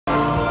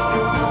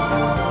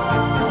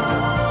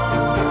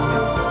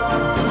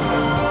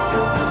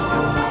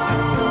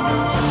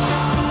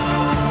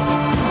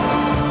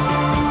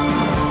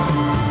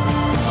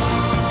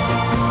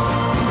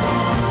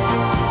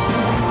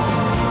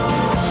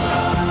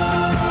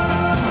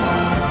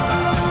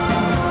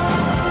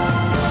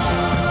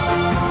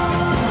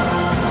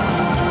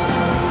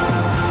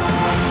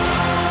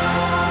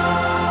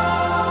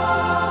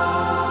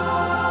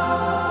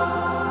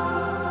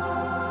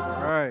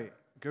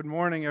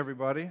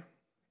everybody.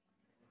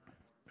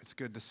 It's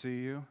good to see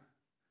you.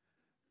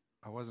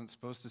 I wasn't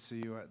supposed to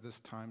see you at this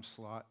time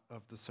slot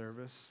of the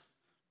service,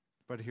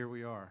 but here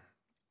we are.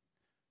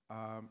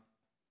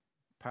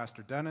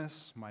 Pastor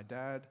Dennis, my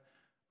dad,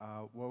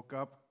 woke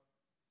up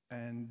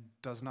and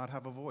does not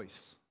have a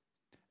voice.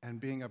 And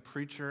being a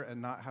preacher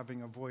and not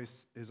having a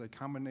voice is a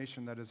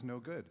combination that is no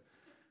good,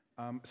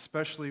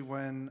 especially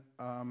when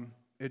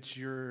it's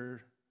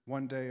your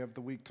one day of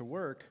the week to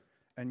work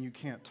and you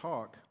can't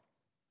talk.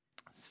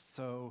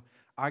 So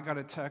I got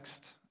a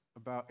text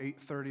about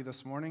 8:30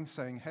 this morning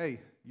saying,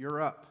 "Hey,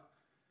 you're up."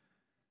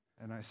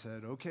 And I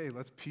said, "Okay,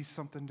 let's piece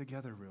something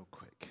together real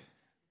quick."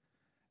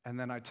 And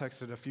then I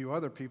texted a few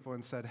other people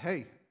and said,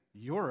 "Hey,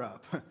 you're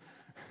up."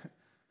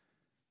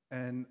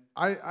 And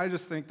I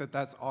just think that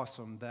that's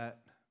awesome that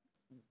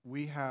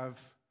we have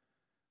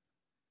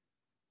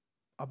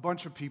a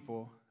bunch of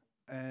people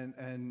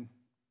and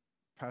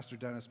Pastor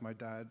Dennis, my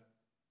dad,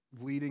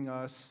 leading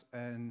us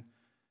and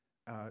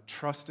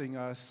trusting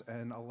us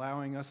and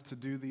allowing us to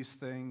do these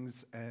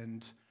things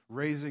and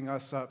raising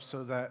us up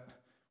so that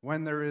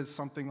when there is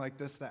something like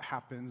this that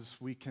happens,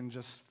 we can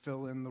just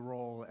fill in the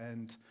role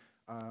and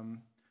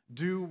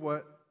do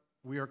what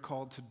we are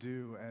called to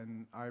do.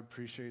 And I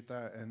appreciate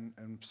that and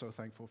I'm so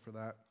thankful for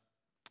that.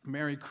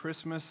 Merry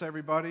Christmas,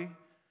 everybody.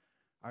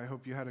 I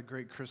hope you had a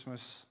great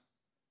Christmas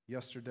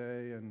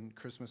yesterday and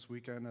Christmas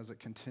weekend as it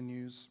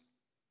continues.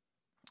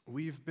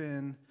 We've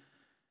been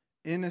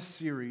in a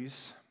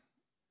series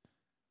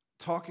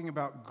talking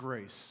about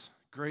grace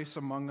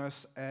among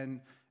us,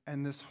 and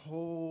this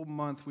whole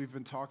month we've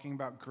been talking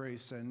about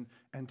grace and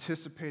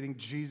anticipating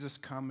Jesus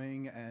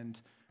coming and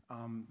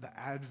the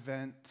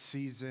Advent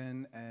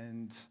season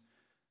and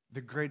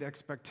the great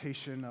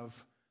expectation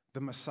of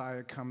the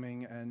Messiah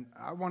coming. And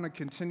I want to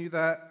continue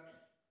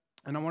that,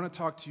 and I want to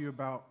talk to you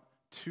about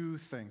two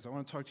things. I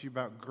want to talk to you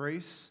about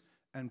grace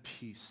and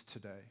peace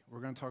today.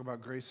 We're going to talk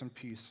about grace and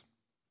peace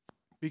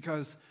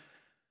because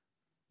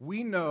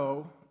we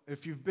know,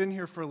 if you've been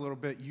here for a little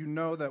bit, you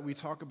know that we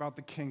talk about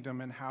the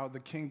kingdom and how the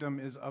kingdom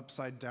is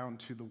upside down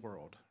to the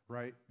world,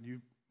 right? You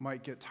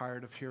might get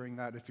tired of hearing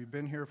that if you've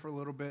been here for a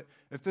little bit.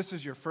 If this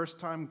is your first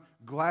time,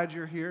 glad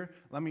you're here.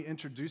 Let me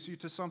introduce you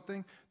to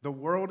something. The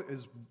world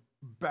is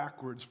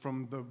backwards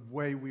from the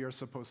way we are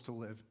supposed to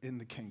live in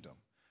the kingdom.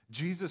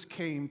 Jesus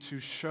came to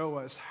show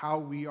us how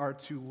we are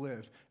to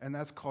live, and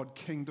that's called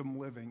kingdom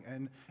living.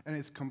 And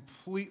it's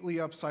completely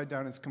upside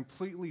down. It's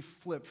completely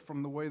flipped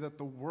from the way that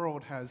the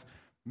world has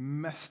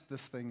messed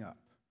this thing up.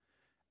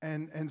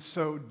 And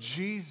so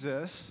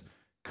Jesus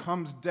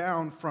comes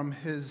down from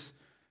his,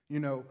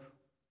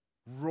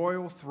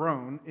 royal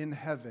throne in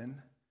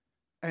heaven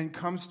and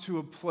comes to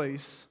a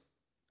place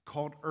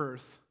called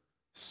earth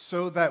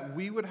so that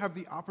we would have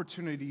the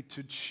opportunity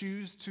to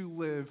choose to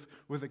live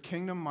with a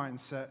kingdom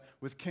mindset,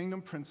 with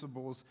kingdom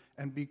principles,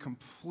 and be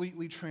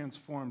completely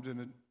transformed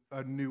in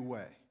a new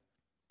way.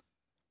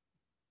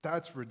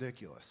 That's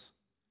ridiculous.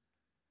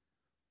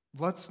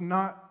 Let's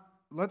not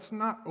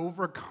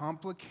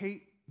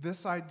overcomplicate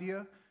this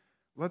idea.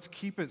 Let's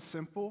keep it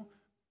simple,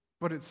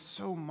 but it's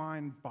so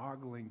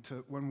mind-boggling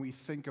to when we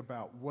think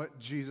about what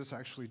Jesus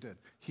actually did.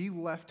 He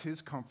left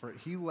his comfort,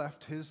 he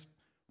left his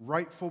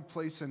rightful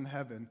place in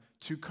heaven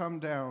to come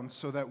down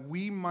so that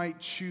we might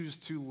choose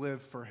to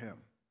live for him.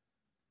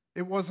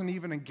 It wasn't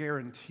even a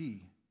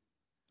guarantee.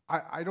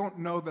 I don't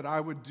know that I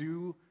would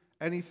do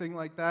anything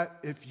like that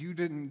if you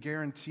didn't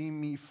guarantee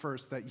me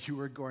first that you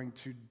were going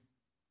to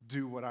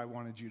do what I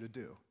wanted you to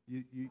do.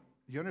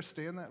 You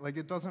understand that? Like,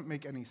 it doesn't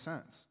make any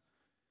sense.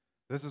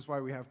 This is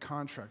why we have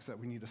contracts that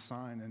we need to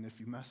sign, and if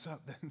you mess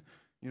up, then,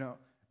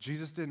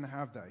 Jesus didn't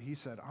have that. He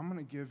said, I'm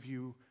going to give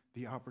you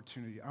the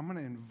opportunity. I'm going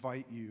to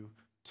invite you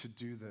to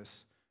do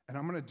this, and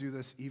I'm going to do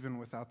this even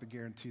without the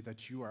guarantee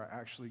that you are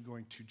actually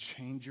going to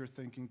change your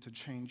thinking, to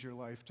change your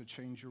life, to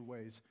change your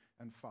ways,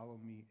 and follow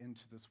me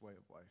into this way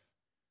of life.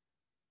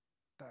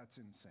 That's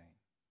insane.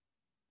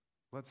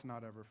 Let's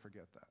not ever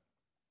forget that.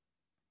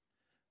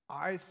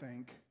 I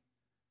think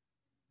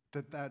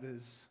that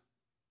is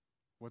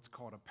what's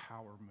called a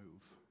power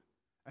move.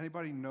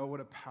 Anybody know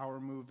what a power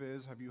move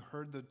is? Have you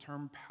heard the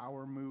term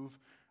power move?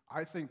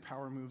 I think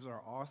power moves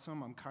are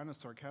awesome. I'm kind of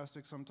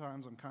sarcastic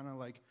sometimes. I'm kind of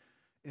like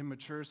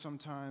immature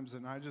sometimes.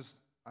 And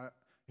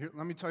here,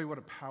 let me tell you what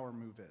a power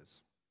move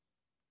is.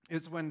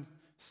 It's when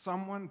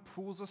someone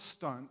pulls a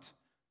stunt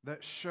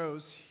that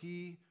shows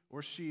he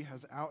or she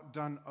has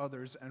outdone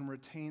others and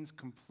retains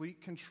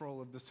complete control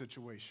of the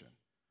situation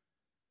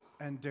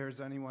and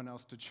dares anyone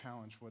else to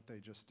challenge what they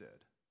just did.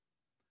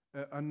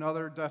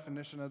 Another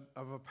definition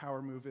of a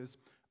power move is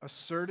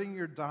asserting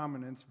your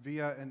dominance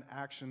via an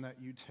action that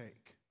you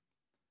take.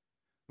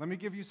 Let me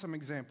give you some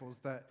examples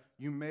that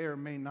you may or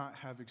may not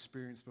have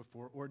experienced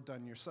before or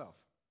done yourself.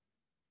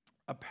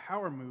 A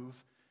power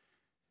move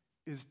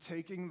is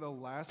taking the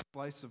last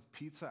slice of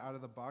pizza out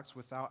of the box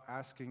without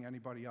asking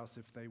anybody else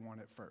if they want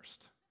it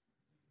first.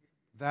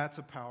 That's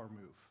a power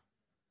move.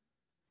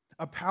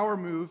 A power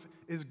move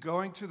is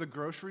going to the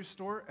grocery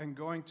store and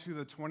going to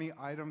the 20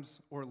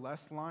 items or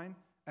less line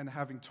and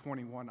having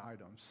 21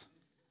 items.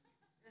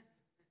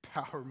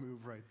 power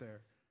move right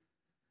there.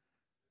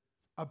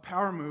 A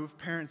power move,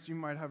 parents, you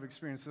might have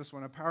experienced this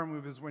one. A power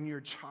move is when your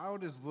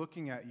child is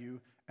looking at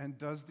you and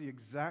does the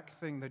exact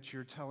thing that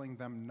you're telling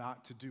them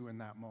not to do in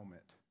that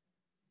moment.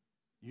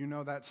 You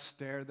know that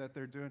stare that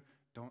they're doing?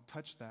 Don't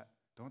touch that.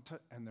 Don't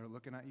touch. And they're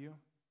looking at you,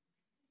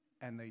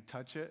 and they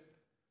touch it.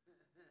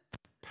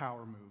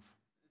 Power move.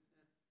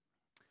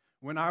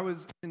 When I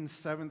was in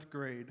 7th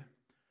grade,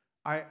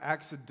 I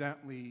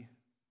accidentally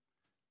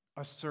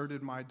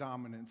asserted my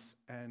dominance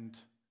and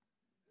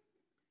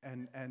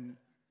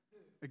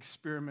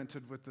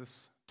experimented with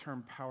this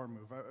term power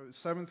move.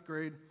 7th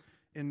grade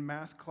in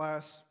math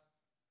class,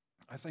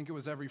 I think it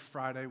was every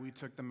Friday we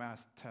took the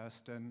math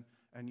test, and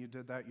you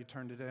did that, you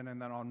turned it in,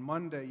 and then on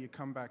Monday you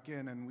come back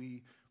in and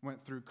we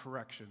went through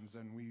corrections,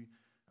 and we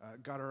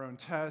got our own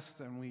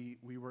tests, and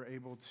we were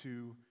able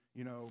to,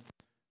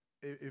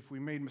 if we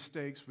made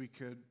mistakes, we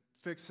could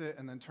fix it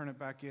and then turn it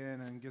back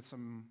in and get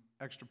some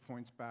extra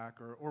points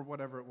back or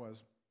whatever it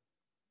was.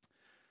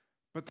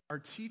 But our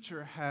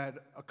teacher had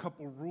a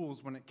couple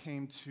rules when it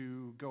came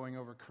to going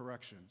over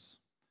corrections.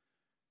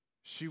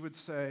 She would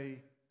say,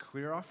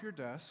 clear off your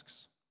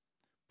desks,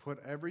 put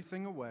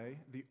everything away.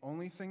 The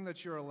only thing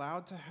that you're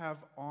allowed to have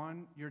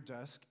on your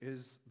desk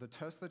is the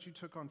test that you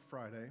took on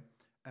Friday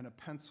and a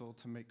pencil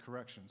to make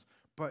corrections.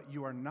 But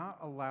you are not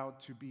allowed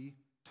to be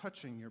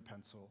touching your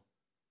pencil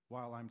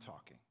while I'm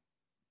talking.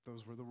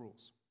 Those were the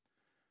rules.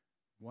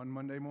 One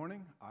Monday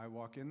morning, I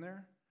walk in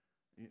there.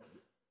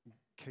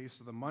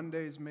 Case of the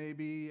Mondays,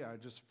 maybe. I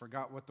just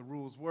forgot what the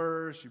rules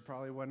were. She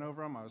probably went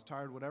over them. I was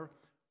tired, whatever.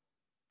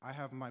 I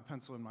have my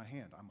pencil in my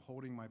hand. I'm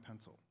holding my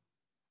pencil.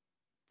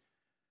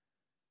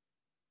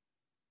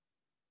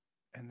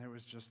 And there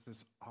was just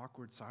this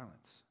awkward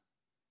silence.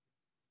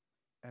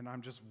 And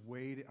I'm just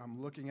waiting.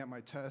 I'm looking at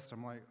my test.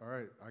 I'm like, all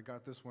right, I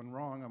got this one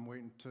wrong. I'm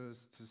waiting to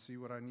see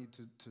what I need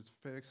to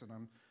fix. And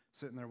I'm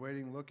sitting there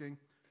waiting, looking.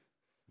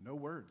 No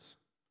words.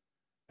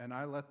 And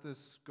I let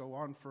this go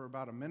on for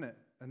about a minute.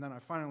 And then I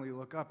finally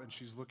look up, and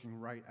she's looking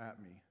right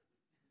at me.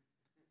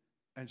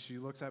 And she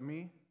looks at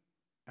me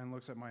and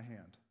looks at my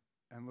hand.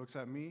 And looks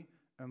at me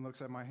and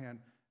looks at my hand.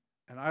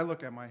 And I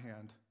look at my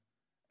hand,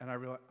 and I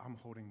realize I'm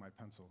holding my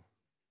pencil.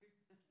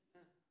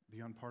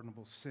 The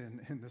unpardonable sin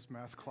in this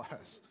math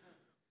class.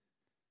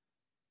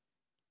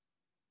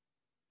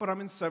 But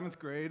I'm in 7th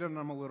grade, and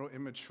I'm a little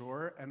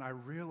immature, and I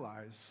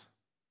realize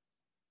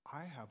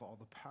I have all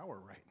the power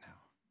right now.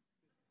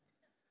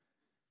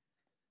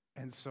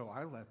 And so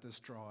I let this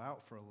draw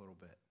out for a little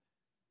bit.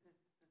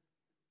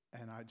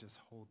 And I just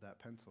hold that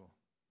pencil.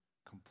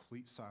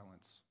 Complete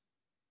silence.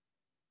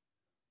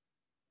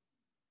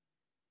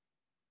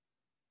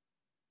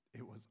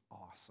 It was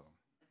awesome.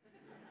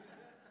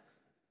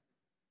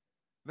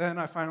 Then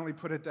I finally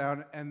put it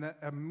down, and then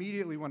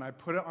immediately when I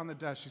put it on the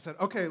desk, she said,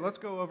 okay, let's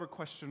go over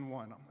question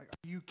 1. I'm like,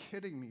 are you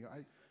kidding me?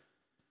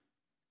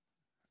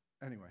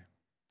 Anyway,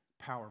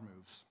 power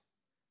moves.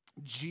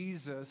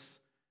 Jesus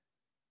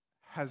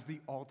has the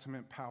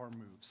ultimate power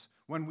moves.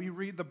 When we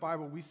read the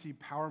Bible, we see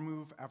power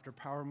move after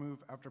power move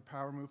after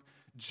power move.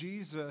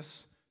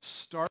 Jesus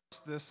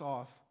starts this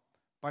off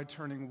by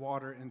turning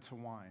water into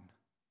wine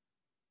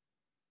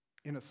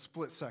in a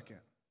split second.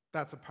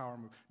 That's a power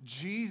move.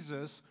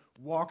 Jesus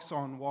walks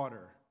on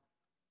water.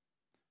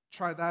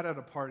 Try that at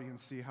a party and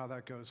see how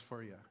that goes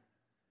for you.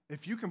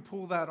 If you can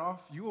pull that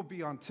off, you will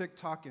be on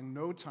TikTok in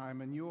no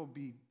time, and you will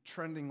be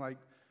trending like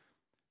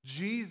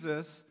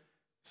Jesus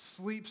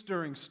sleeps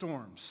during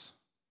storms.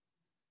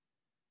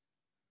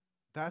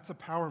 That's a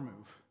power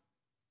move.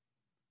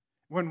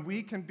 When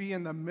we can be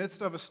in the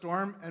midst of a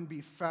storm and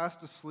be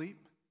fast asleep,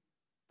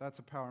 that's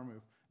a power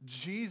move.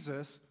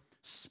 Jesus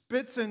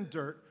spits in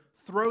dirt,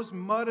 throws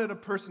mud at a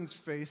person's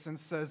face, and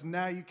says,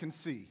 now you can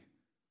see.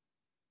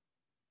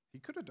 He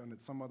could have done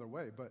it some other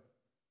way, but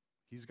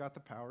he's got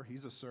the power.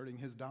 He's asserting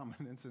his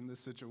dominance in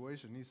this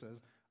situation. He says,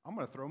 I'm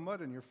going to throw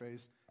mud in your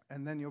face,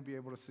 and then you'll be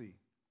able to see.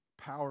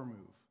 Power move.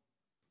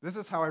 This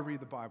is how I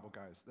read the Bible,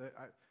 guys.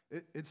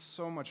 It's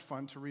so much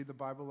fun to read the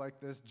Bible like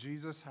this.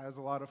 Jesus has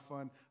a lot of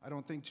fun. I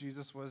don't think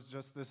Jesus was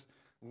just this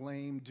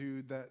lame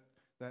dude that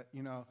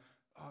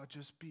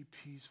just be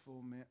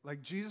peaceful, man.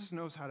 Like, Jesus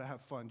knows how to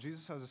have fun.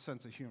 Jesus has a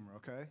sense of humor,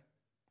 okay?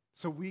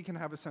 So we can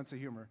have a sense of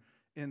humor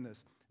in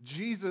this.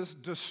 Jesus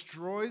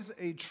destroys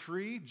a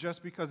tree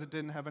just because it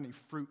didn't have any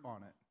fruit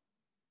on it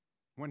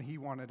when he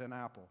wanted an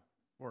apple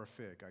or a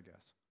fig, I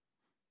guess.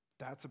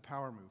 That's a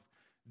power move.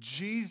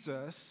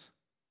 Jesus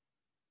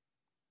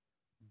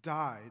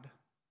died,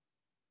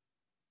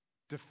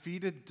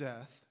 defeated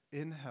death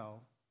in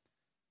hell,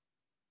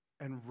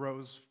 and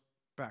rose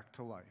back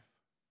to life.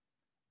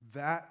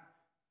 That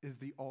is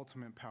the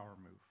ultimate power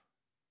move.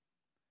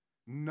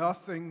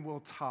 Nothing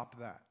will top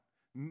that.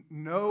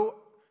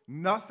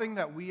 Nothing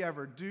that we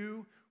ever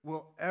do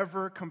will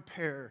ever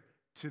compare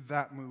to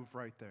that move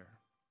right there.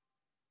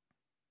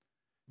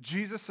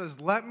 Jesus says,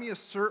 let me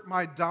assert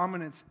my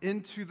dominance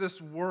into this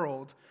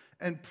world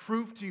and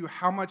prove to you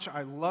how much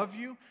I love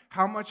you,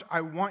 how much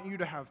I want you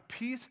to have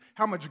peace,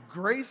 how much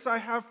grace I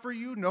have for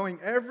you, knowing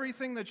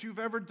everything that you've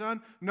ever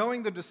done,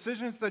 knowing the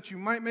decisions that you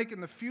might make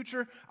in the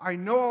future. I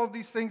know all of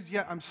these things,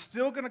 yet I'm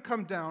still going to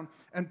come down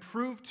and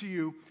prove to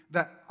you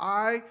that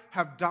I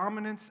have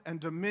dominance and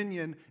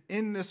dominion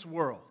in this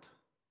world.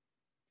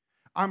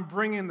 I'm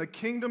bringing the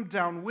kingdom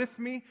down with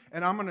me,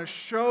 and I'm going to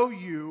show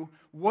you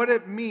what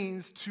it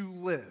means to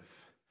live.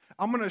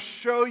 I'm going to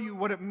show you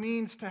what it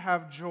means to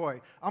have joy.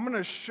 I'm going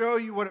to show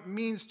you what it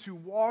means to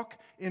walk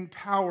in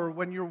power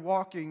when you're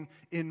walking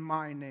in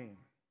my name.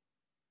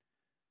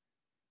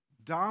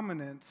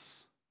 Dominance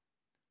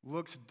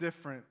looks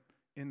different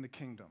in the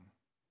kingdom.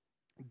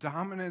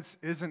 Dominance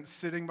isn't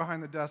sitting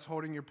behind the desk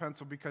holding your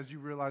pencil because you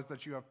realize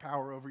that you have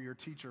power over your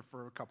teacher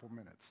for a couple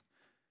minutes.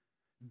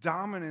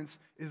 Dominance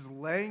is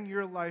laying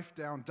your life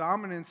down.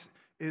 Dominance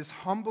is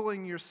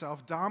humbling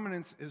yourself.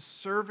 Dominance is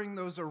serving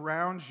those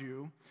around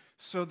you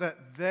so that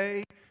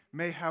they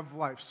may have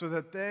life, so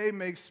that they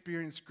may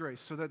experience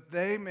grace, so that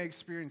they may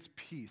experience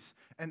peace.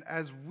 And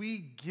as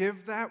we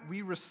give that,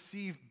 we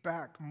receive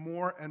back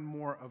more and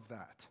more of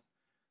that.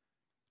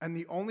 And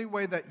the only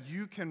way that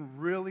you can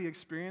really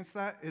experience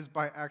that is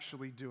by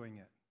actually doing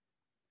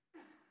it.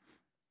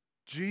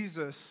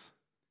 Jesus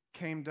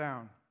came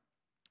down.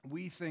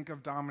 We think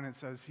of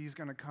dominance as he's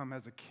going to come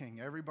as a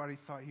king. Everybody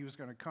thought he was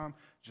going to come,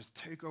 just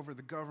take over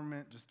the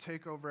government, just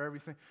take over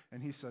everything.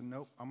 And he said,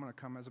 nope, I'm going to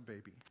come as a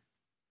baby.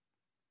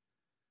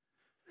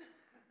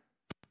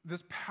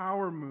 This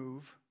power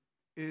move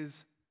is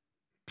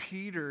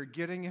Peter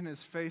getting in his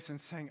face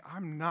and saying,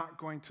 I'm not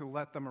going to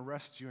let them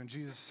arrest you. And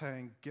Jesus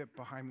saying, get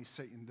behind me,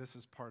 Satan. This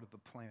is part of the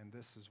plan.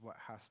 This is what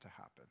has to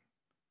happen.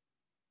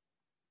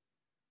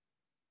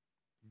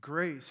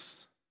 Grace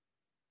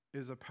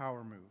is a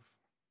power move.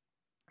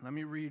 Let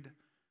me read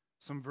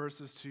some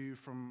verses to you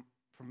from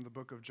the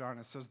book of John.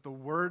 It says, the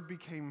Word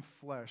became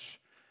flesh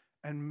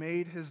and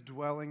made his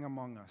dwelling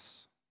among us.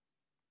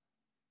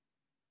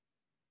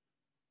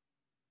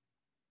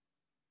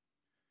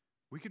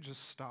 We could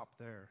just stop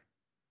there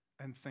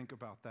and think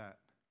about that.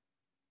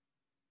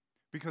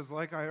 Because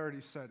like I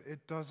already said,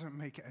 it doesn't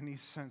make any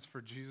sense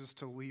for Jesus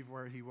to leave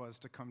where he was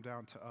to come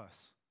down to us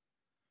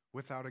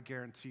without a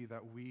guarantee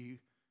that we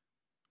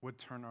would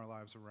turn our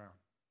lives around.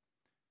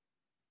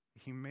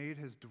 He made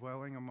his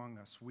dwelling among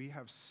us. We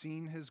have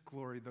seen his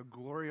glory, the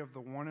glory of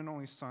the one and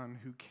only Son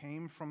who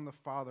came from the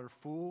Father,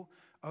 full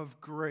of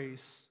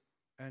grace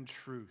and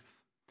truth.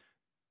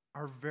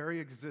 Our very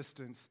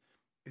existence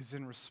is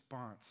in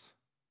response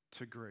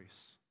to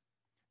grace.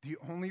 The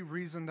only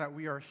reason that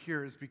we are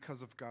here is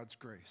because of God's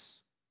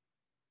grace.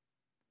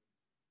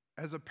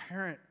 As a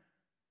parent,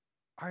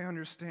 I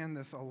understand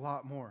this a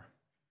lot more.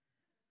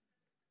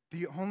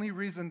 The only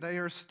reason they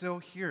are still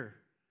here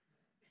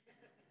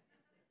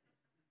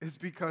is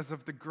because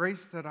of the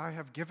grace that I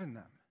have given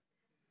them.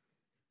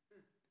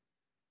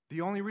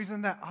 The only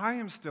reason that I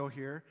am still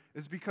here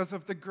is because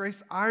of the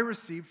grace I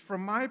received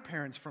from my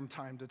parents from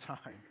time to time.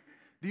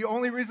 The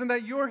only reason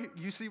that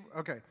you see,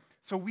 okay,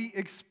 so we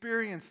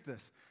experience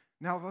this.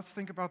 Now let's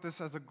think about this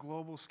as a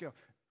global scale.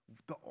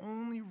 The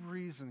only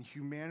reason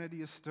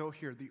humanity is still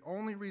here, the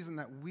only reason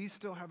that we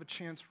still have a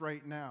chance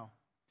right now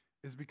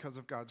is because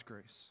of God's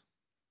grace.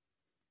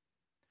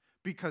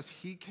 Because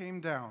he came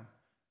down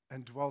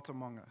and dwelt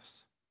among us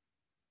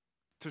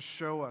to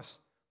show us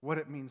what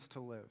it means to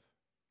live.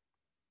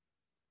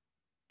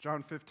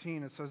 John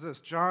 15, it says this,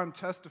 John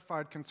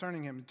testified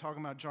concerning him,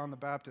 talking about John the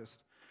Baptist.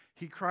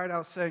 He cried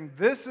out saying,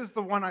 this is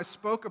the one I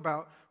spoke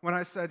about when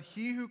I said,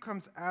 he who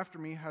comes after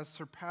me has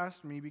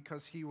surpassed me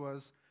because he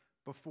was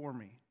before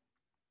me.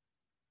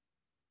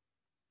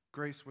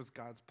 Grace was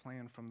God's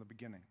plan from the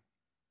beginning.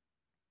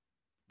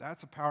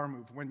 That's a power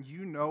move. When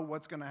you know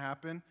what's going to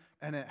happen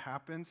and it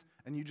happens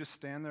and you just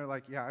stand there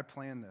like, yeah, I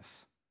planned this.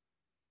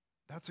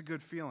 That's a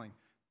good feeling.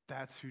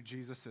 That's who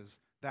Jesus is.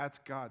 That's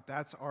God.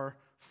 That's our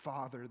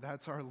Father.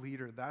 That's our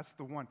leader. That's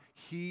the one.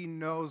 He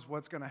knows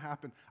what's going to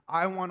happen.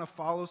 I want to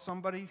follow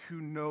somebody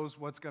who knows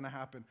what's going to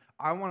happen.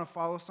 I want to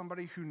follow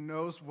somebody who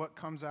knows what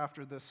comes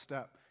after this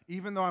step.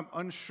 Even though I'm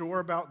unsure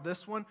about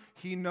this one,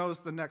 he knows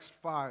the next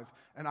 5.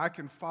 And I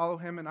can follow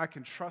him and I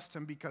can trust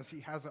him because he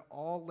has it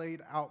all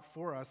laid out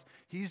for us.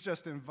 He's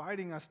just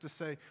inviting us to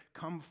say,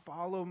 come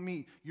follow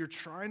me. You're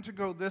trying to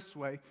go this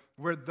way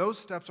where those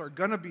steps are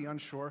going to be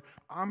unsure.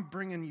 I'm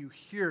bringing you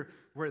here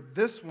where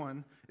this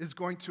one is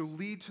going to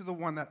lead to the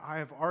one that I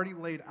have already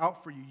laid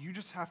out for you. You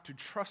just have to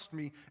trust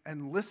me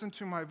and listen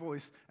to my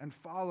voice and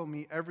follow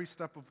me every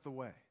step of the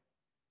way.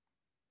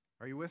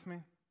 Are you with me?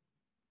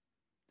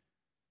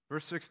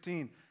 Verse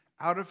 16,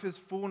 out of his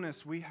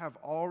fullness we have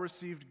all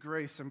received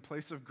grace in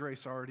place of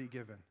grace already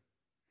given.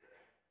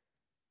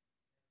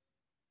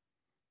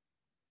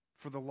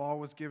 For the law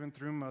was given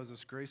through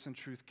Moses, grace and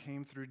truth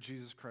came through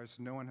Jesus Christ.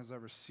 No one has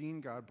ever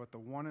seen God, but the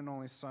one and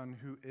only Son,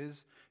 who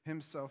is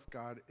himself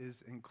God, is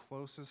in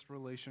closest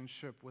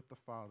relationship with the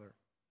Father.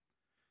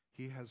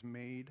 He has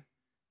made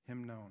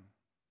him known.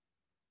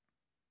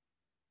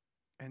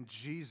 And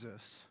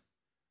Jesus,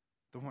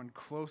 the one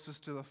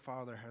closest to the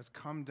Father, has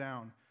come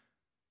down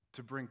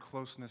to bring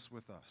closeness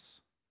with us,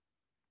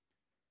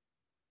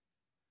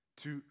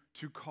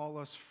 to call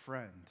us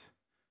friend,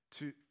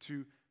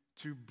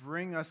 to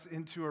bring us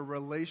into a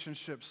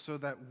relationship so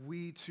that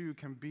we too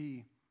can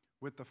be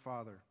with the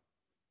Father.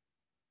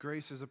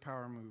 Grace is a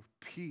power move.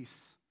 Peace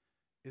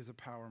is a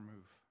power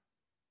move.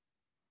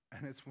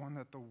 And it's one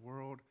that the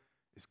world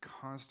is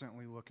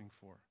constantly looking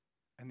for.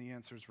 And the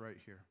answer is right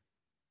here.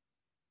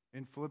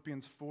 In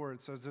Philippians 4,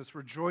 it says this,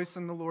 rejoice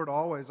in the Lord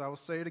always. I will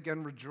say it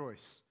again,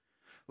 rejoice.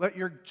 Let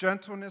your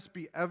gentleness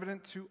be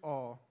evident to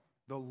all.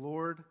 The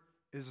Lord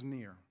is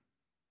near.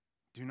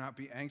 Do not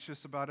be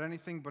anxious about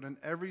anything, but in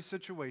every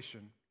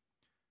situation,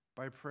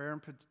 by prayer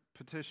and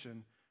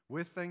petition,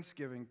 with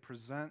thanksgiving,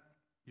 present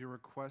your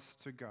requests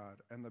to God.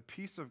 And the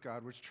peace of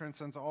God, which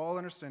transcends all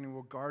understanding,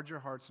 will guard your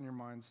hearts and your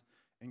minds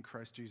in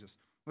Christ Jesus.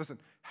 Listen,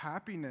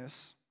 happiness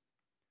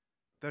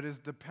that is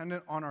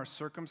dependent on our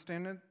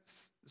circumstances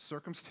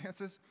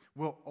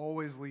will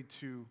always lead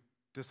to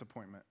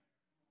disappointment.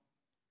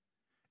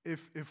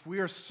 If we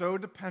are so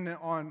dependent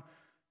on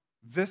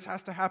this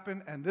has to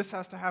happen, and this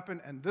has to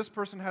happen, and this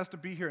person has to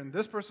be here, and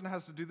this person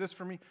has to do this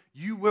for me,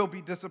 you will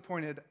be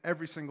disappointed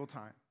every single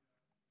time.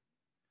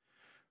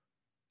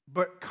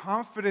 But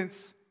confidence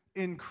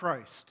in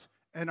Christ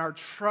and our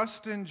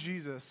trust in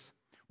Jesus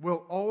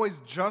will always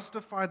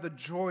justify the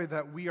joy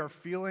that we are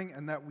feeling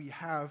and that we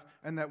have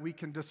and that we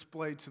can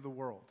display to the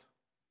world.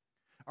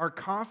 Our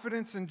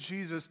confidence in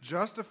Jesus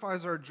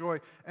justifies our joy,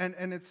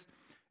 and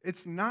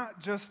it's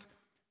not just,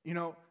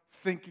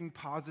 thinking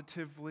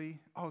positively,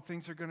 oh,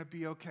 things are going to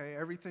be okay,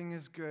 everything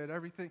is good,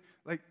 everything,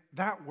 like,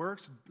 that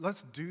works.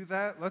 Let's do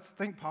that. Let's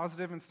think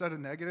positive instead of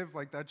negative.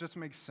 Like, that just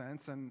makes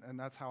sense, and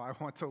that's how I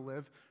want to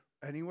live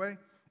anyway.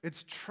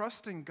 It's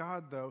trusting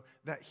God, though,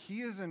 that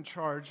He is in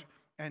charge,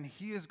 and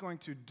He is going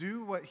to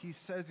do what He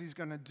says He's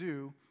going to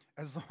do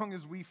as long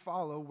as we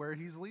follow where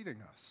He's leading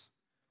us.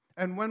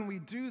 And when we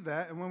do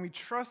that, and when we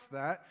trust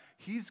that,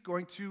 He's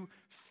going to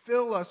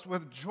fill us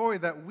with joy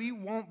that we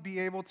won't be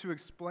able to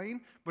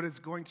explain, but it's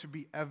going to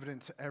be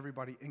evident to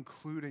everybody,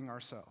 including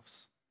ourselves.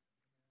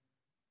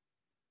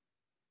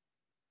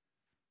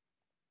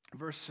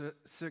 Verse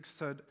 6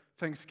 said,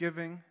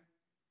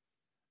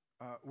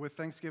 with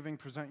thanksgiving,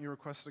 present your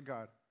requests to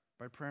God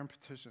by prayer and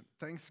petition.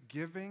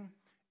 Thanksgiving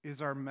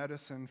is our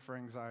medicine for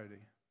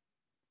anxiety,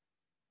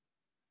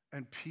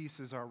 and peace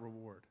is our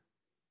reward.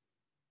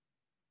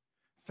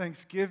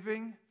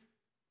 Thanksgiving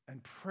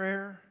and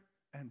prayer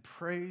and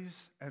praise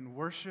and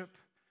worship,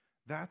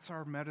 that's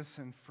our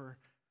medicine for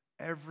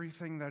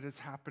everything that is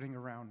happening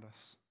around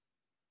us.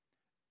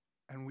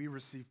 And we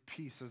receive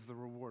peace as the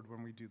reward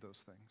when we do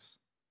those things.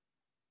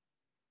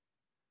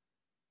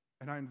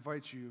 And I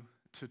invite you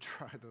to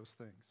try those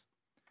things.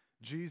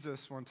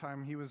 Jesus, one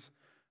time,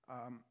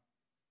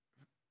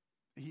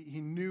 he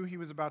knew he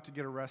was about to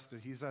get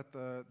arrested. He's at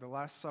the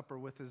Last Supper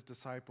with his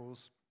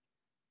disciples,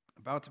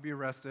 about to be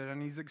arrested,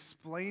 and he's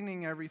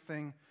explaining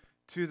everything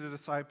to the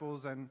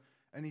disciples, and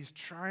he's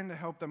trying to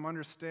help them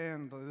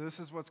understand this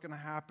is what's going to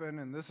happen,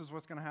 and this is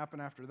what's going to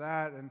happen after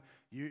that, and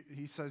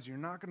he says, you're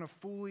not going to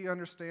fully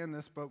understand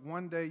this, but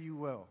one day you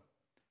will.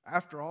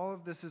 After all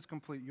of this is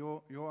complete,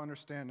 you'll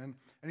understand.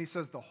 And he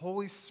says, the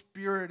Holy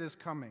Spirit is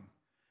coming,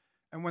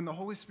 and when the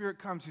Holy Spirit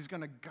comes, He's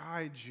going to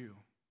guide you,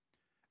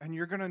 and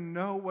you're going to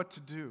know what to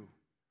do.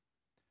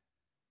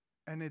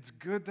 And it's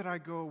good that I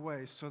go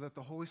away so that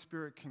the Holy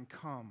Spirit can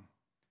come,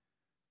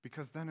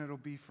 because then it'll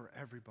be for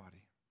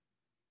everybody.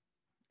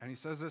 And He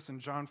says this in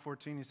John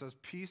 14. He says,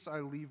 peace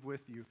I leave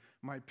with you.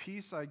 My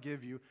peace I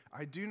give you.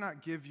 I do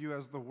not give you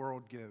as the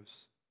world gives.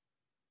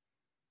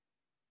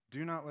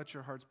 Do not let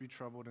your hearts be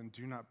troubled, and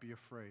do not be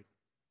afraid.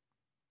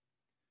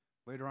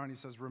 Later on, He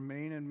says,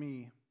 remain in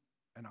me,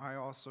 and I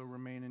also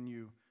remain in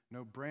you.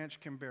 No branch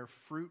can bear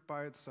fruit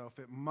by itself.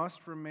 It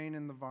must remain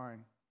in the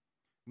vine.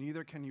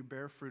 Neither can you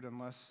bear fruit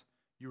unless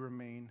you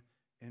remain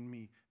in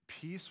me.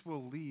 Peace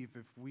will leave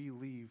if we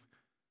leave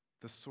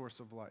the source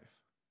of life.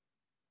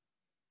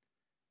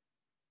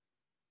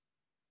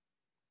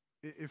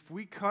 If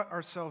we cut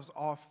ourselves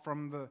off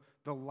from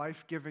the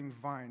life-giving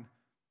vine,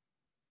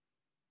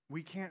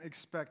 we can't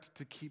expect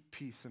to keep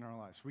peace in our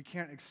lives. We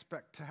can't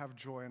expect to have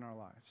joy in our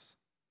lives.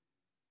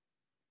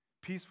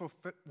 Peace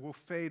will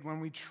fade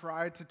when we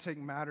try to take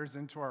matters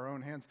into our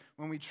own hands,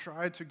 when we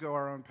try to go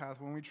our own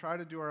path, when we try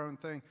to do our own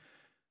thing.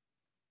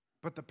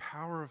 But the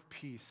power of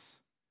peace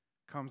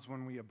comes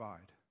when we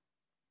abide.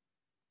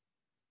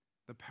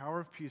 The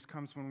power of peace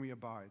comes when we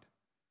abide.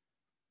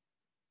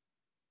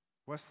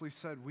 Wesley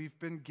said, we've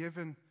been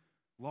given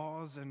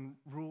laws and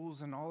rules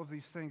and all of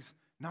these things,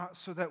 not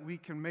so that we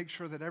can make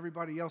sure that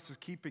everybody else is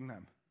keeping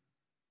them.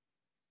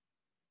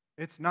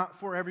 It's not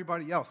for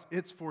everybody else.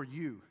 It's for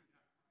you.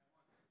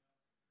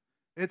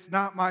 It's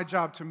not my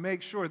job to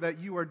make sure that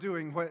you are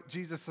doing what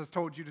Jesus has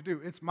told you to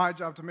do. It's my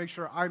job to make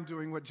sure I'm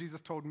doing what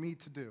Jesus told me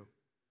to do.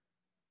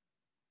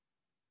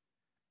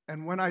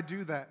 And when I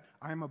do that,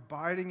 I'm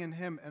abiding in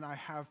Him, and I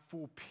have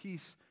full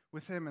peace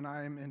with Him, and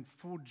I am in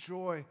full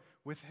joy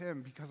with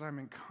Him because I'm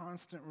in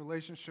constant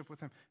relationship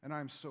with Him, and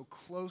I'm so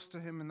close to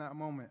Him in that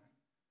moment.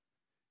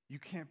 You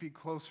can't be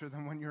closer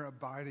than when you're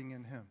abiding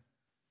in him.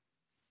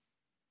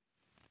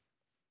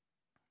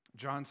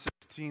 John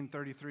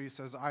 16:33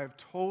 says, I have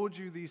told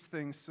you these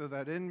things so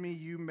that in me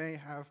you may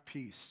have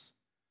peace.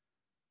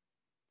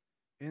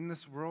 In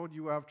this world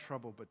you have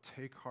trouble, but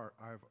take heart,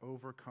 I have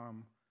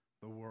overcome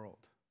the world.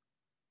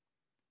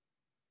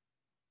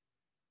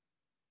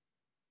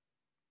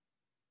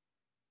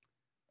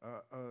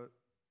 I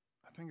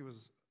think it was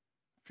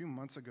a few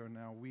months ago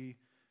now, we,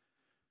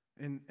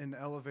 in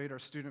Elevate, our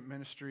student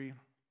ministry,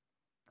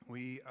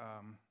 we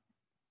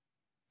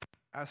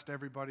asked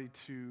everybody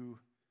to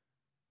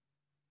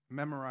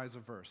memorize a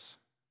verse.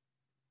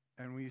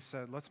 And we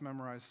said, let's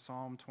memorize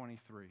Psalm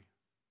 23.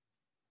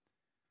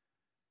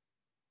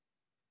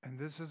 And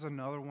this is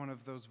another one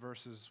of those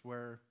verses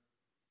where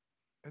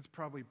it's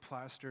probably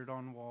plastered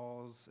on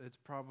walls, it's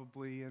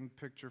probably in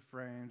picture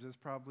frames, it's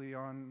probably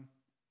on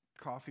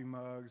coffee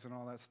mugs and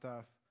all that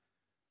stuff.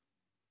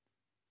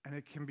 And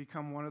it can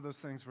become one of those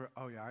things where,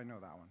 oh yeah, I know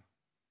that one.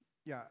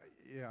 Yeah,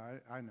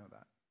 I know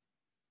that.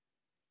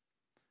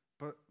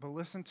 But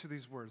listen to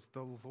these words.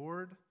 The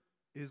Lord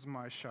is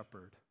my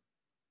shepherd.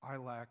 I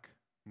lack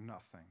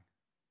nothing.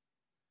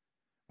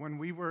 When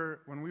we were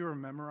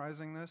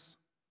memorizing this,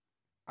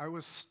 I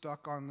was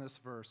stuck on this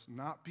verse,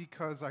 not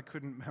because I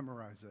couldn't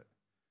memorize it,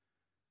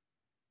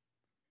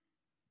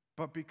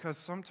 but because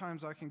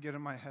sometimes I can get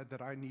in my head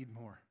that I need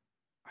more.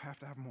 I have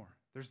to have more.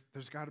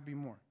 There's got to be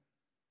more.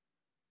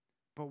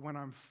 But when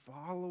I'm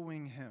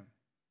following him,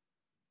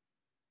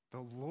 the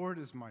Lord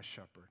is my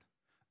shepherd.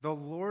 The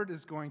Lord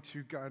is going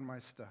to guide my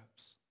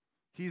steps.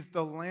 He's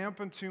the lamp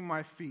unto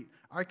my feet.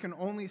 I can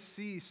only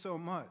see so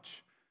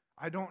much.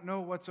 I don't know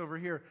what's over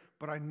here,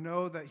 but I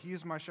know that he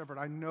is my shepherd.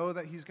 I know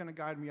that he's going to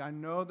guide me. I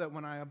know that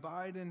when I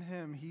abide in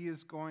him, he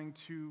is going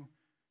to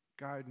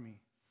guide me.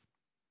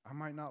 I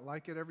might not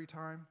like it every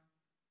time.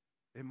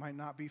 It might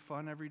not be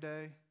fun every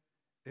day.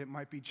 It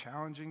might be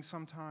challenging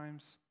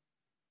sometimes.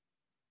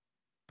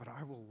 But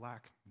I will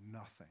lack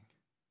nothing.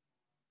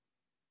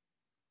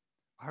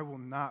 I will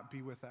not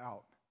be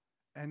without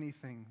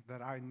anything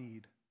that I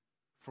need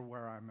for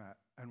where I'm at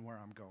and where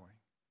I'm going.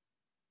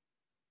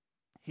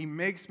 He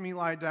makes me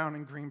lie down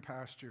in green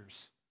pastures.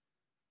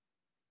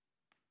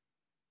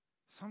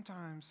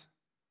 Sometimes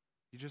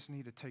you just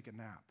need to take a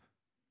nap.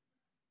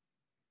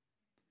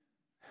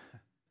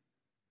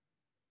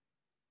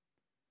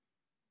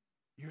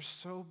 You're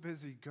so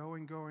busy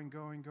going, doing,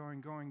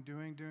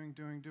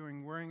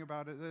 worrying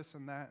about it, this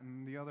and that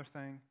and the other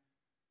thing.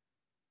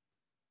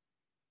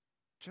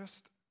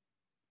 Just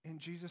in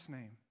Jesus'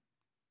 name,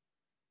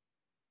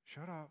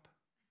 shut up,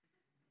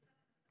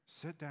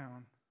 sit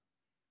down,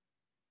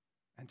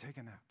 and take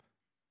a nap.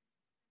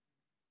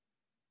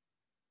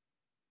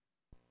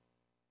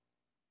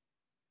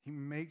 He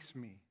makes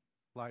me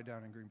lie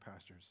down in green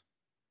pastures.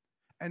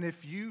 And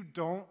if you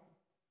don't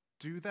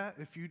do that,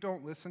 if you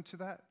don't listen to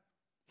that,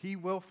 he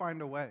will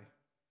find a way.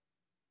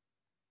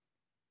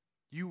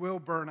 You will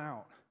burn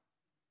out.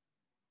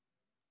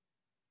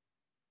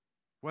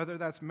 Whether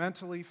that's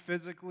mentally,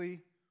 physically,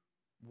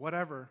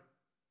 whatever,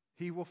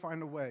 he will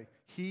find a way.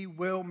 He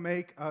will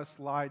make us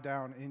lie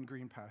down in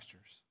green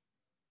pastures.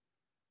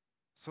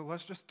 So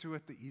let's just do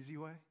it the easy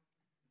way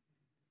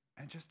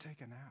and just take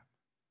a nap.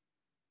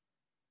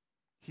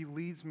 He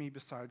leads me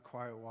beside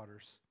quiet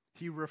waters.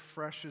 He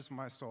refreshes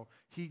my soul.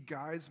 He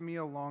guides me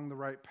along the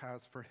right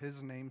paths for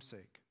his name's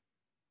sake.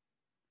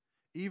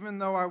 Even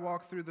though I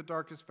walk through the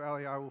darkest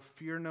valley, I will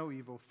fear no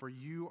evil, for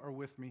you are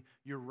with me.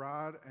 Your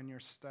rod and your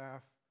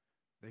staff,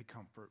 they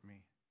comfort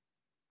me.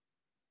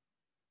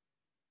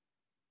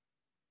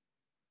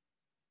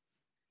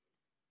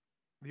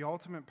 The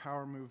ultimate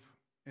power move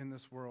in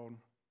this world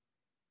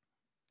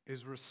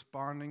is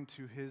responding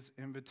to his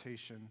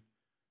invitation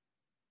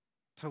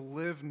to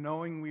live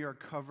knowing we are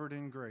covered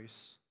in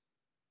grace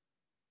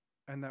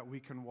and that we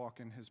can walk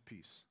in his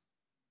peace.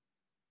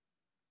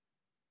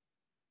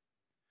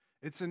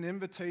 It's an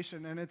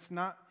invitation, and it's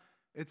not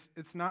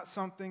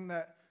something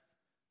that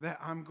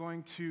I'm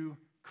going to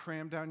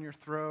cram down your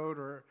throat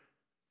or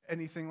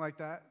anything like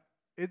that.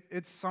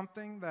 It's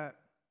something that,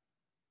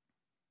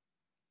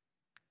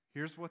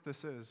 here's what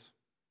this is.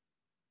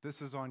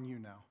 This is on you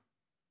now.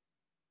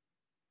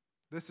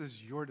 This is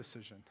your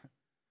decision.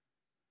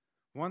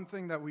 One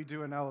thing that we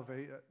do in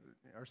Elevate,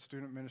 our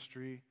student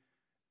ministry,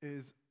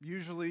 is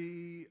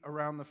usually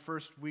around the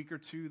first week or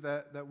two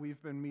that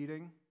we've been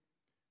meeting.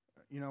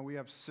 You know, we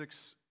have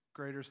 6th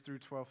graders through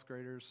 12th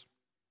graders,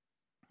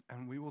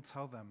 and we will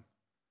tell them,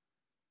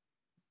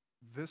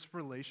 this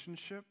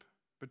relationship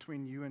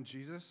between you and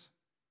Jesus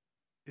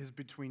is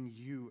between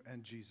you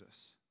and Jesus.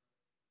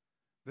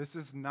 This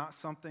is not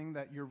something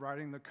that you're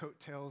riding the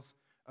coattails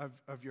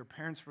of your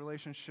parents'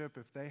 relationship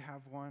if they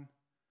have one.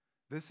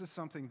 This is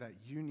something that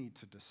you need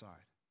to decide.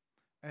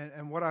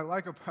 And what I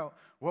like about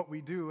what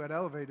we do at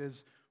Elevate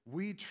is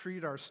we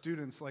treat our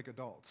students like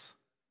adults.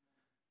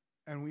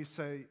 And we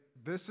say,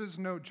 this is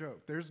no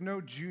joke. There's no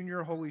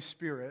junior Holy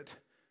Spirit.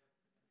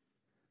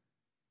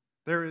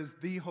 There is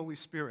the Holy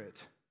Spirit.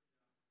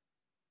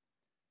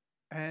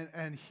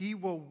 And he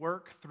will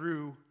work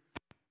through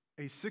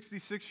a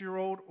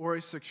 66-year-old or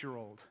a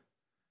 6-year-old.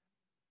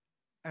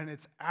 And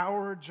it's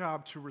our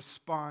job to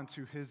respond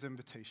to his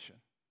invitation.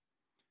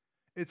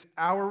 It's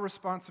our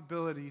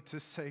responsibility to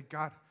say,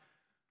 God,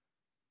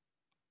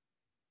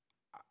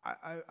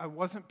 I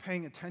wasn't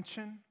paying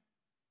attention.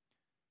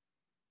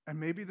 And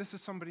maybe this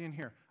is somebody in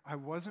here. I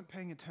wasn't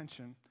paying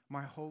attention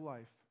my whole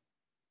life.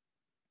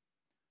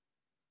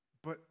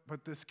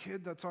 But this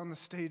kid that's on the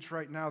stage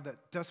right now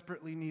that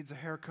desperately needs a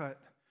haircut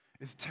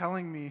is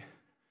telling me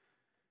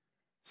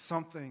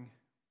something.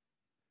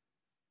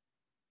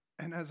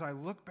 And as I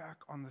look back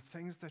on the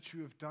things that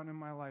you have done in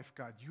my life,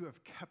 God, you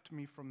have kept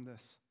me from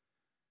this.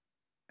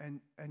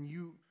 And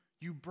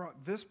you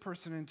brought this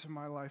person into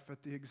my life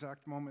at the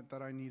exact moment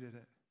that I needed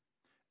it.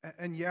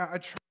 And yeah, I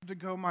tried to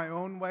go my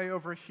own way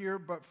over here,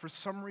 but for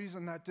some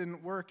reason that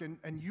didn't work,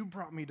 and you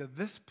brought me to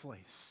this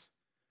place.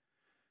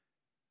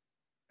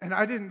 And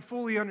I didn't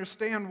fully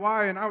understand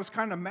why, and I was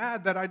kind of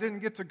mad that I didn't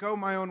get to go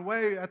my own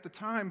way at the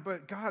time,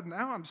 but God,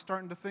 now I'm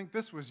starting to think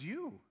this was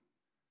you.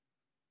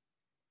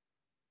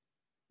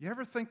 You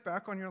ever think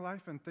back on your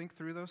life and think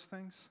through those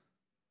things?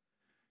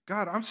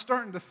 God, I'm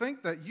starting to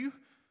think that you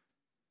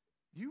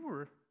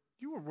were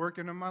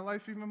working in my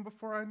life even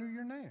before I knew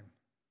your name.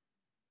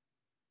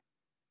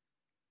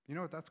 You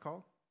know what that's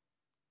called?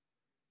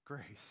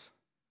 Grace.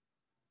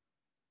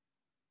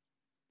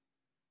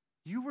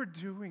 You were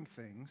doing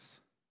things.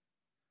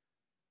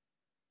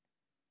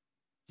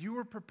 You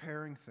were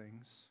preparing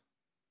things.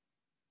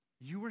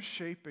 You were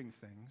shaping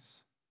things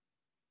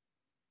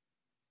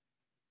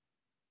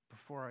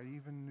before I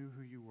even knew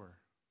who you were.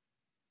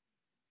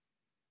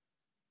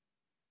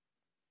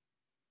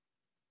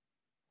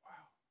 Wow.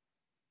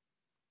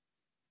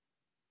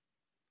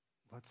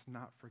 Let's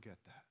not forget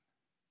that.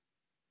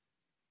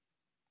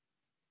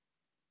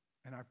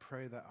 And I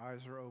pray that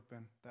eyes are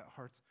open, that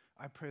hearts,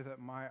 I pray that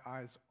my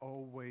eyes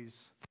always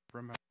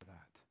remember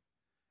that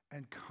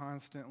and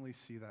constantly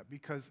see that.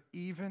 Because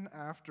even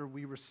after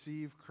we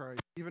receive Christ,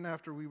 even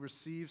after we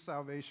receive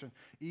salvation,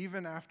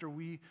 even after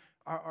we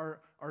are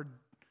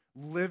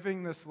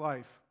living this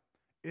life,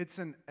 it's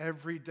an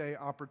everyday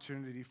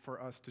opportunity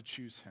for us to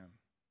choose him.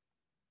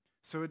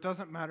 So it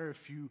doesn't matter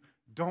if you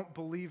don't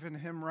believe in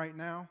him right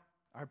now.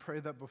 I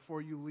pray that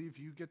before you leave,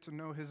 you get to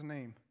know his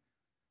name.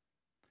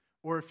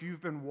 Or if you've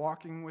been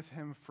walking with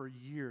him for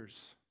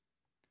years,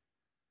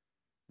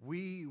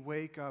 we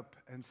wake up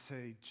and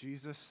say,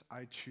 Jesus,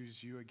 I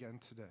choose you again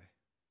today.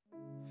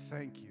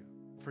 Thank you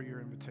for your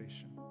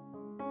invitation.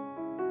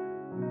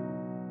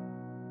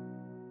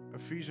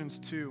 Ephesians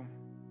 2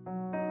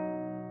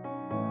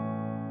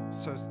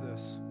 says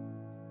this,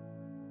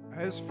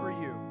 as for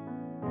you,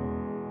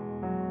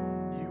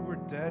 you were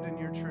dead in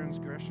your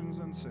transgressions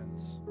and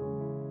sins,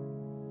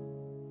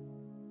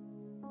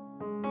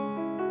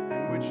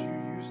 in which you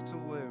used to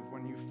live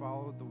when you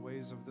followed the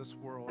ways of this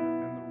world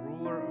and the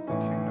ruler of the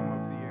kingdom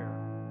of the air,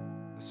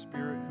 the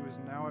spirit who is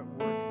now at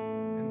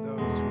work in those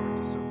who are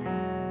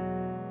disobedient.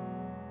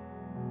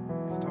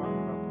 He's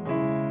talking about the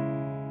world.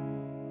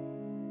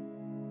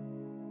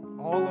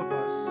 All of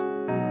us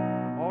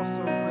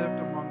also lived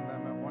among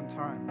them at one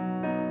time,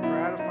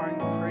 gratifying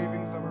the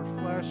cravings of our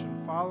flesh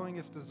and following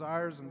its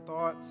desires and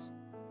thoughts.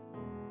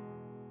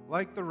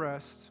 Like the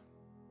rest,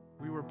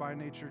 we were by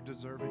nature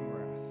deserving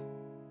wrath.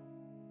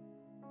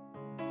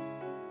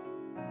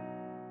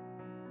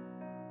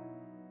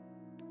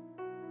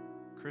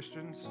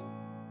 Christians,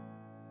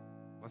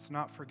 let's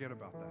not forget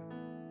about that.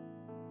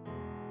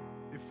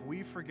 If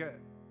we forget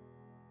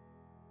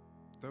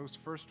those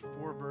first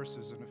 4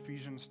 verses in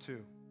Ephesians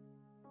 2,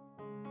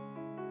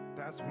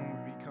 that's when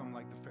we become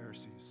like the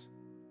Pharisees,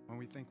 when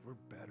we think we're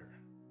better.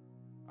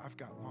 I've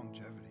got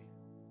longevity.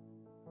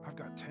 I've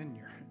got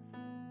tenure.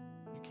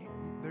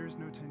 There is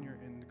no tenure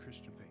in the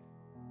Christian faith.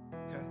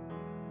 Okay?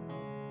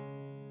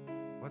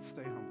 Let's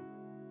stay humble.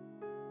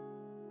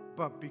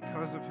 But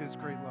because of his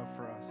great love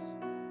for us,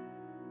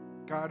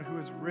 God, who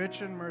is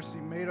rich in mercy,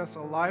 made us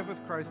alive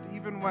with Christ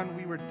even when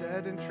we were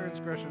dead in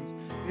transgressions.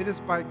 It is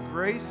by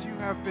grace you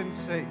have been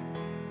saved.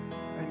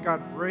 And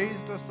God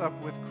raised us up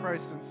with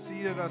Christ and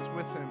seated us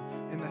with him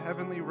in the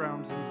heavenly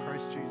realms in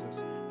Christ Jesus,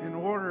 in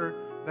order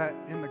that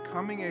in the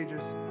coming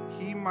ages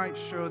he might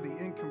show the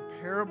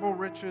incomparable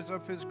riches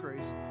of his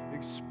grace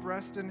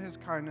expressed in his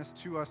kindness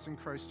to us in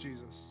Christ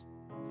Jesus.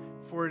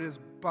 For it is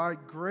by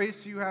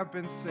grace you have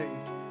been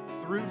saved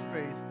through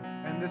faith,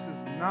 and this is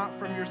not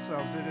from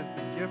yourselves, it is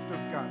the gift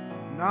of God,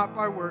 not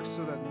by works,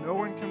 so that no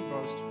one can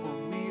boast.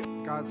 For we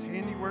are God's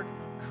handiwork,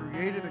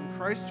 created in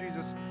Christ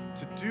Jesus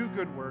to do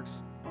good works,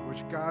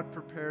 which God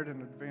prepared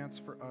in advance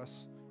for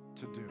us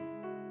to do.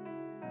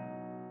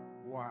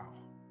 Wow.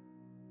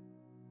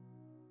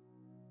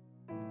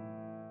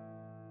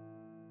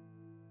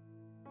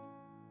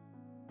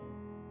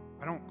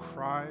 I don't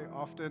cry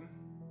often.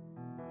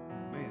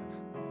 Man.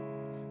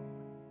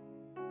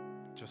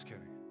 Just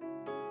kidding.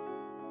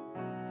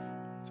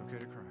 It's okay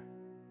to cry.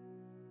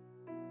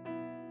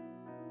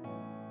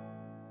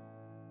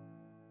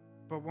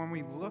 But when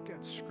we look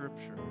at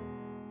Scripture,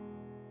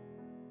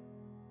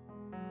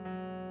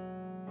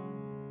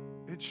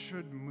 it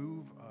should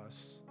move us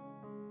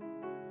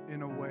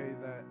in a way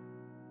that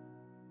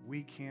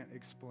we can't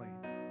explain.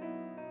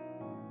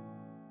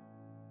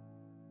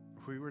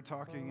 We were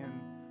talking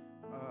in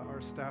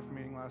our staff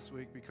meeting last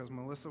week because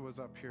Melissa was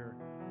up here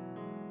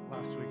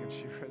last week and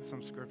she read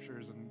some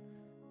scriptures and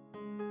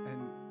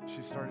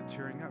she started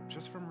tearing up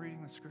just from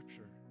reading the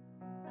scripture.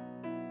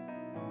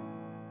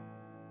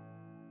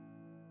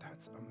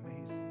 That's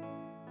amazing.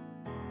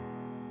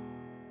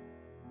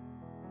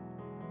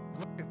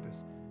 Look at this.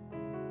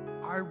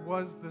 I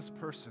was this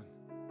person.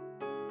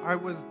 I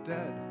was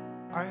dead.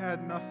 I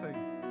had nothing.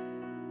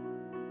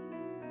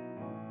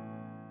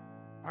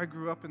 I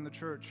grew up in the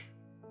church.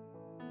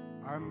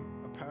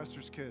 I'm a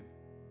pastor's kid.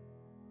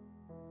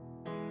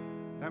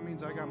 That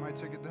means I got my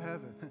ticket to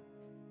heaven.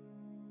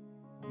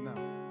 No.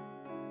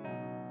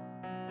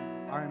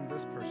 I am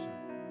this person.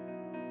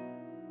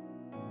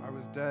 I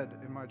was dead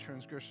in my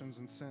transgressions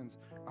and sins.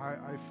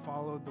 I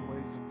followed the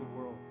ways of the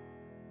world.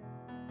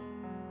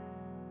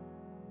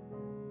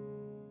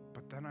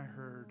 But then I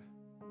heard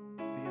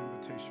the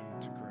invitation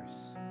to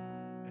grace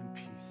and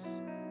peace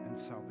and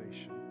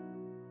salvation.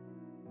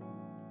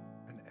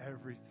 And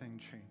everything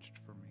changed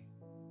for me.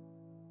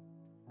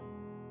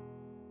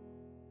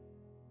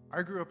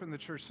 I grew up in the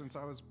church since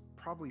I was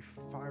probably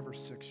 5 or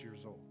 6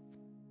 years old.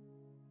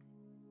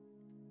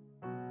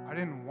 I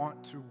didn't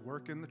want to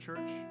work in the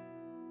church.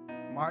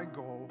 My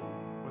goal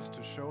was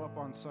to show up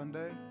on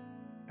Sunday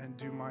and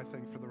do my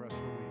thing for the rest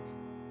of the week.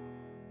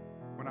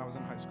 When I was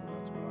in high school,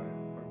 that's what I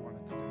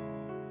wanted to do.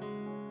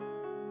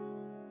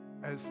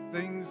 As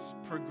things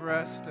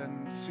progressed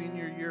and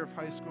senior year of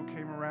high school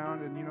came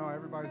around, and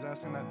everybody's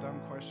asking that dumb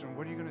question,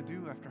 what are you going to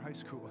do after high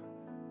school?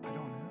 I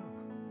don't know.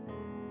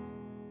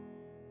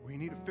 You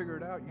need to figure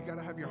it out. You got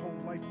to have your whole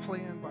life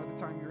planned by the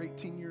time you're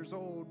 18 years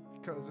old,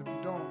 because if you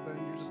don't, then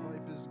your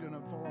life is going to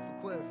fall off a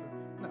cliff.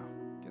 No,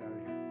 get out of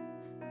here.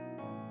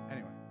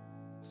 Anyway,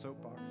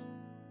 soapbox.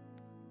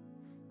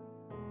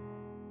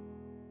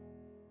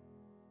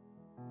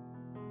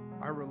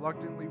 I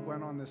reluctantly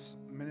went on this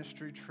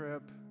ministry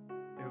trip.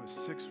 It was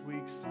 6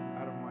 weeks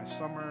out of my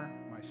summer,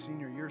 my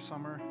senior year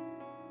summer.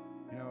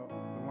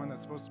 The one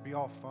that's supposed to be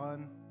all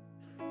fun.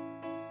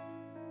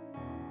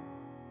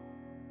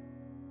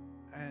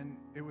 And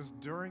it was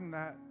during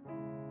that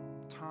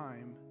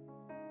time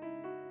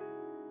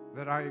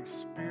that I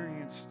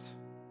experienced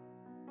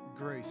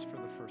grace for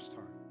the first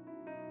time.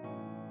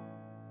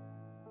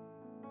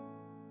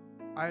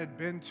 I had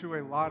been to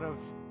a lot of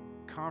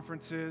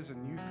conferences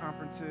and youth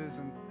conferences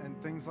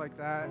and things like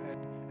that,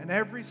 and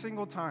every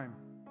single time,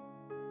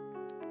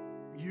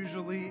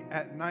 usually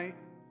at night,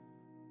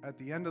 at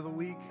the end of the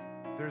week,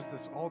 there's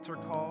this altar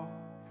call,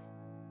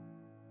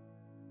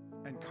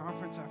 and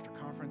conference after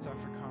conference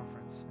after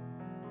conference,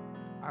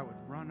 I would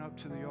run up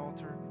to the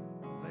altar,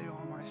 lay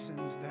all my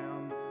sins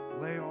down,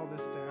 lay all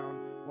this down,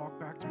 walk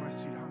back to my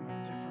seat. I'm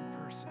a different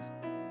person.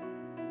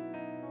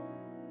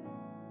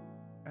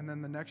 And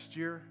then the next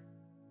year,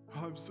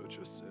 I'm such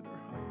a sinner.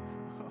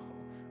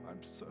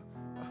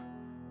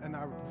 And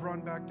I would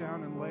run back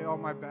down and lay all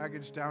my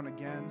baggage down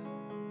again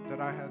that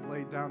I had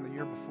laid down the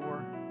year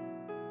before.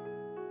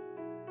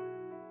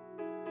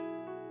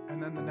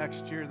 And then the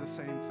next year, the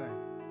same thing.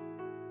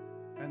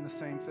 And the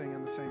same thing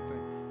and the same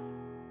thing.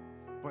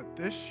 But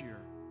this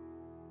year,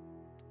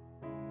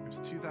 it was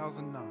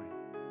 2009.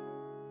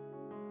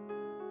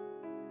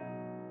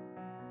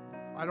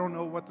 I don't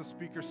know what the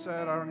speaker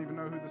said. I don't even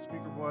know who the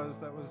speaker was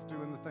that was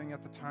doing the thing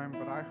at the time,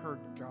 but I heard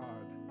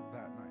God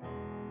that night.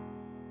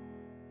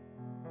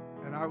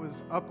 And I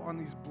was up on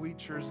these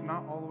bleachers,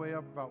 not all the way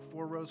up, about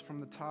 4 rows from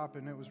the top,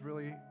 and it was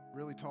really,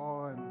 really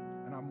tall,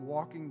 and I'm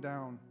walking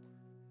down.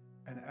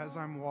 And as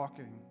I'm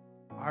walking,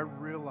 I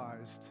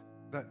realized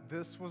that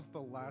this was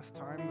the last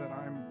time that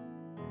I'm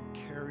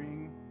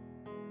carrying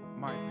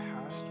my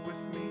past with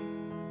me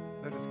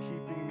that is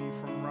keeping me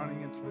from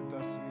running into the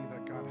destiny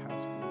that God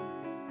has for me.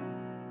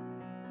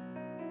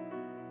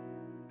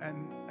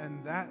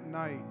 And that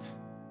night,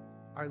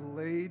 I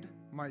laid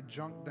my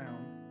junk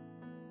down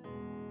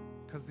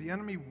because the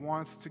enemy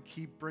wants to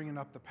keep bringing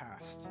up the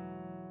past.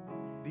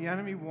 The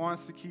enemy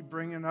wants to keep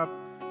bringing up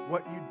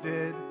what you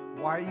did,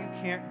 why you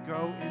can't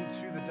go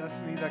into the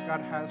destiny that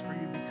God has for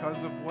you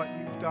because of what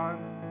you've done.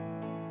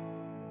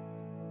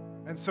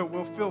 And so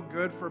we'll feel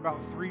good for about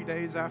 3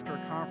 days after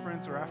a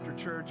conference or after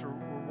church or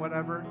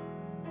whatever,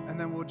 and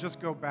then we'll just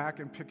go back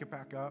and pick it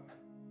back up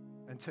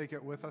and take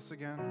it with us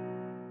again.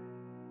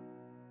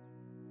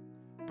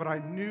 But I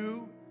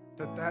knew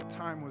that that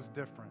time was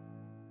different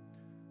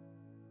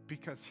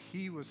because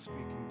he was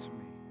speaking to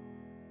me.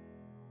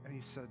 And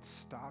he said,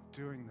 stop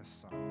doing this,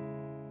 son,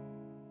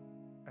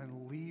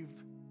 and leave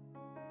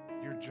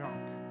your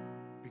junk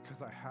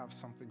because I have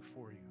something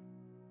for you.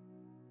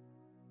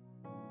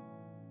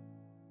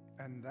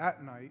 And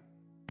that night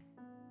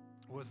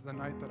was the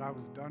night that I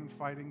was done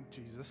fighting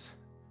Jesus,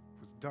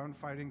 was done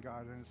fighting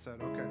God, and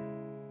said, okay,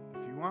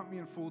 if you want me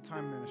in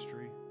full-time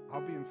ministry,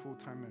 I'll be in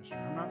full-time ministry.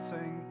 I'm not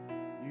saying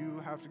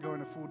you have to go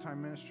into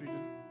full-time ministry,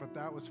 but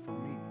that was for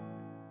me.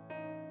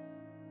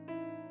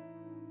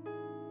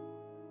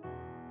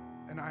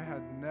 And I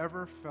had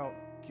never felt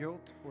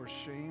guilt or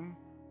shame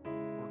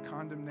or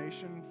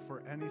condemnation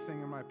for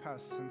anything in my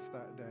past since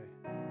that day.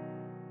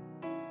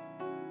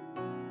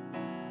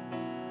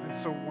 And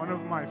so one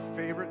of my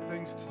favorite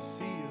things to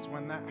see is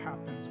when that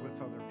happens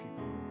with other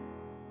people.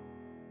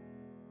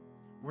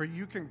 Where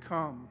you can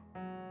come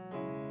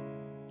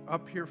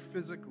up here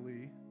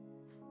physically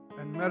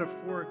and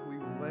metaphorically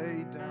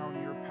lay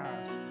down your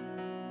past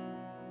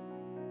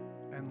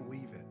and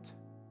leave it.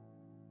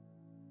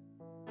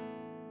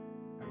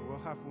 And we'll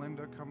have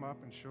Linda come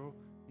up and she'll,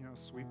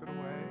 sweep it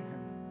away.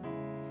 And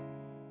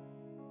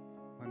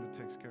Linda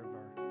takes care of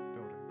our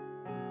building.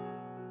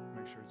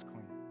 Make sure it's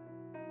clean.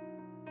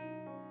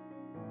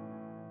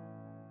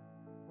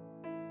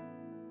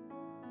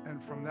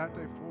 And from that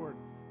day forward,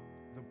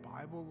 the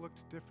Bible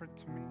looked different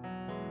to me.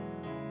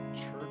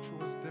 Church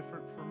was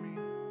different for me.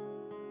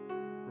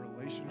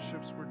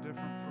 Relationships were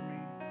different for me.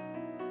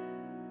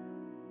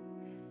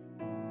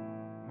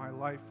 My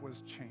life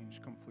was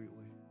changed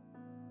completely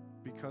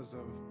because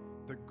of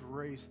the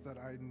grace that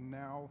I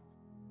now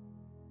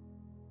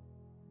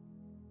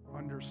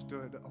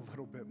understood a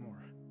little bit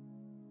more.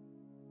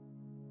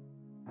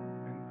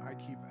 And I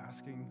keep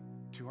asking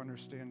to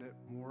understand it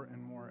more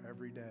and more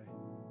every day.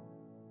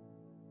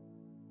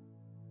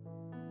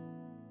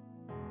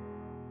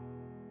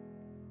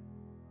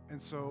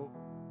 And so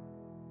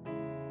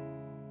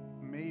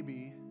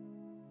maybe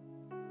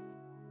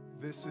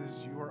this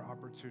is your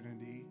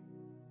opportunity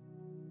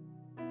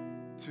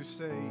to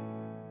say,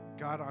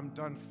 God, I'm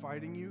done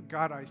fighting you.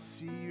 God, I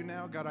see you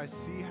now. God, I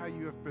see how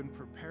you have been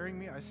preparing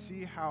me. I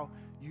see how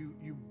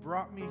you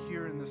brought me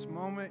here in this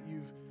moment.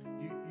 You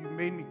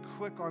made me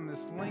click on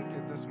this link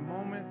at this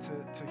moment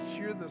to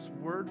hear this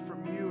word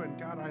from you. And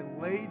God, I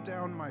lay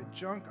down my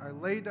junk. I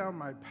lay down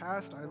my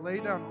past. I lay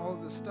down all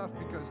of this stuff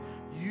because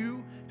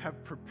you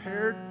have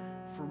prepared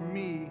for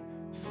me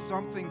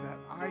something that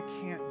I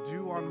can't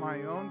do on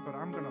my own, but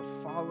I'm going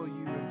to follow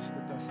you into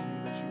the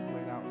destiny that you've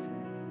laid out for me.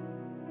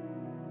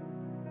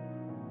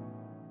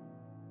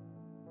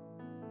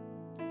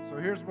 So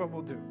here's what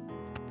we'll do.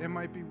 It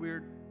might be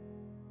weird.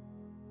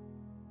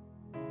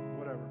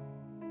 Whatever.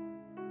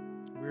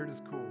 Weird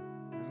is cool.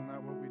 Isn't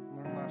that what we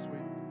learned last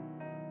week?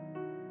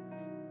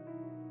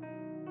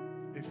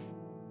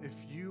 If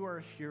you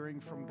are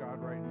hearing from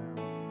God right now,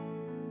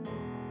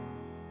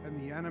 and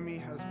the enemy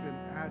has been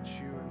at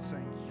you and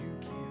saying, you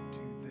can't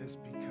do this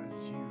because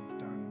you've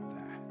done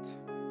that.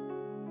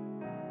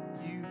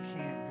 You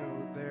can't go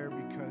there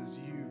because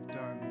you've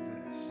done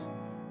this.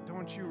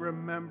 Don't you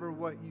remember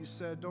what you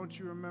said? Don't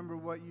you remember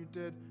what you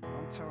did?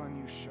 I'm telling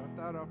you, shut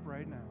that up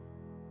right now.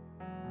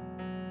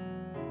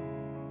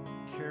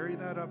 Carry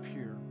that up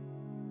here.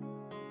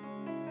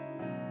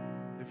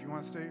 If you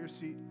want to stay at your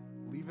seat,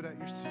 leave it at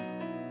your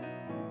seat.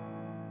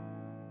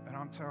 And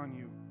I'm telling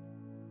you,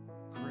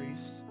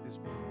 grace is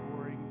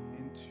pouring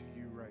into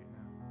you right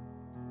now.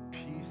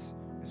 Peace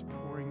is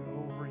pouring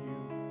over you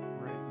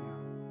right now.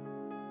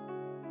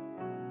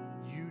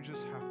 You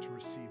just have to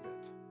receive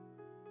it.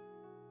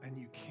 And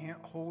you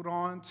can't hold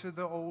on to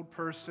the old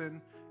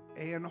person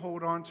and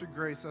hold on to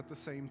grace at the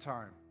same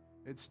time.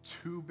 It's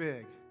too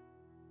big.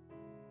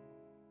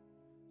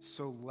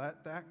 So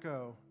let that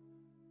go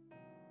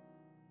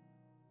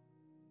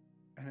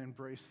and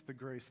embrace the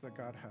grace that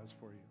God has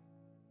for you.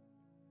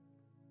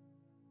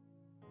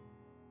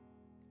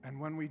 And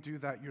when we do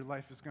that, your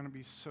life is going to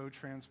be so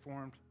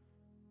transformed.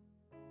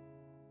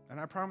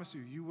 And I promise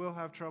you, you will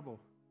have trouble.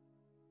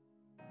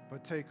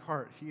 But take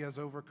heart, He has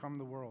overcome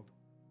the world.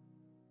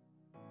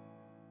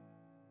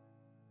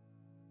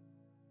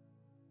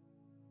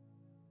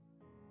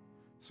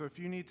 So if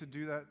you need to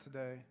do that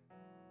today,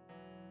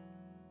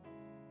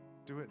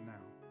 do it now.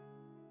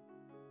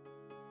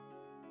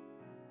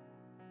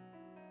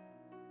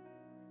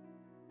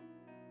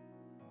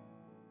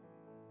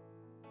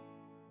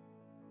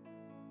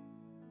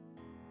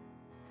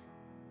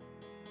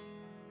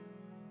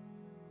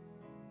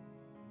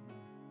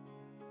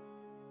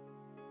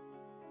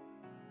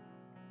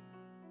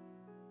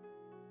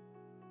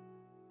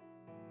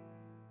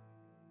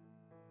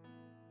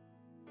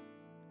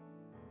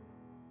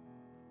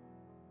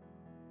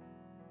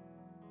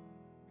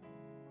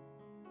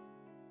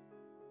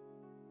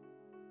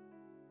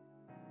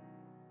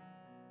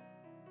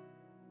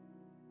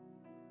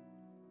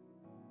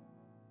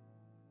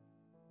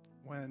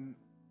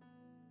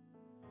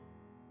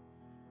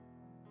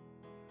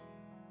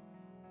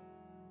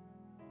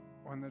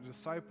 When the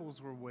disciples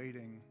were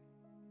waiting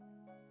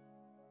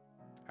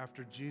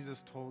after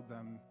Jesus told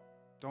them,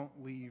 don't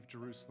leave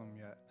Jerusalem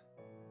yet,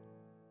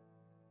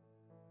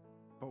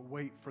 but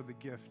wait for the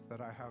gift that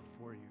I have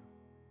for you.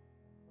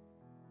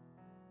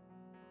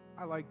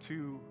 I like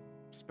to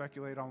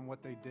speculate on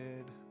what they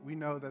did. We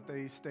know that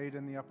they stayed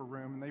in the upper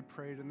room and they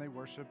prayed and they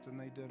worshiped and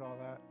they did all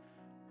that.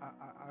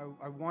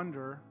 I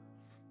wonder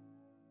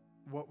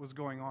what was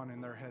going on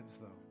in their heads,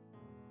 though.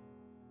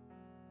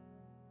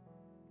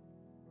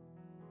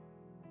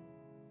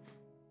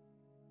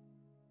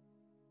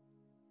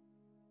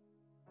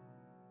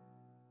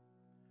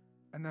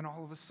 And then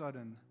all of a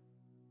sudden,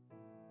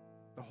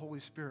 the Holy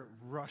Spirit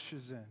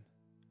rushes in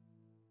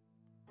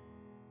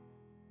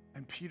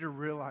And Peter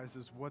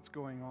realizes what's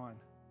going on.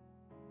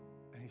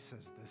 And he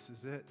says, this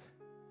is it.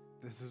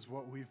 This is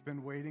what we've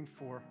been waiting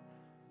for.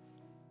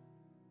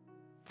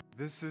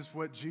 This is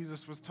what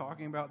Jesus was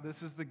talking about.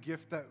 This is the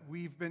gift that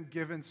we've been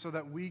given so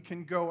that we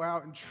can go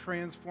out and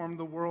transform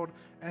the world.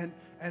 And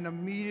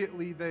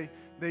immediately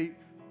they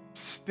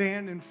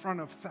stand in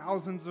front of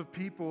thousands of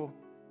people.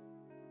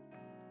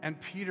 And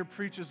Peter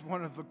preaches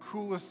one of the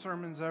coolest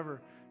sermons ever.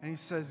 And he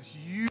says,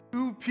 you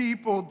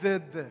people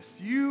did this.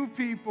 You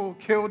people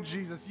killed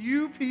Jesus.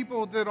 You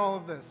people did all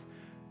of this.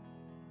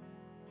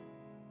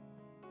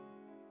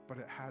 But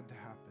it had to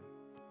happen.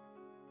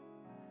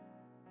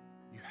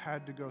 You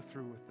had to go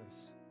through with this.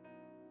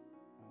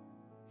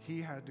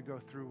 He had to go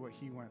through what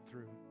he went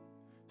through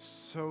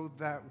so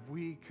that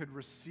we could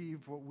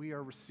receive what we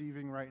are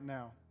receiving right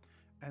now.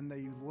 And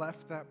they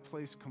left that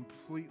place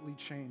completely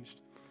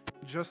changed.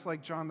 Just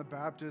like John the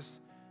Baptist,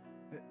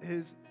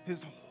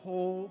 his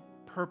whole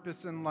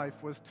purpose in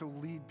life was to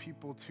lead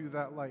people to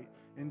that light.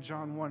 In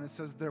John 1, it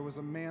says, there was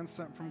a man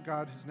sent from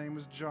God, his name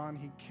was John.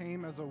 He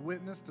came as a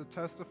witness to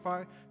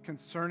testify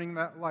concerning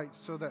that light,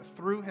 so that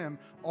through him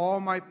all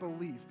might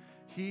believe.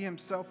 He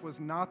himself was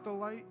not the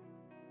light.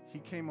 He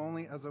came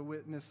only as a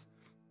witness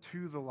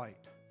to the light.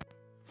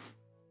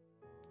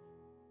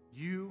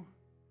 You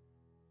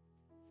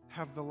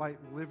have the light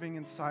living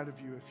inside of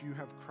you if you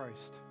have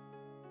Christ.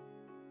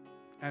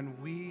 And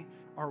we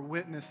are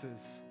witnesses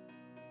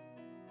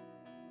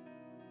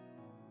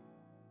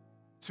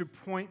to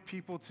point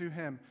people to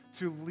him,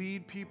 to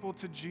lead people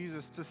to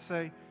Jesus, to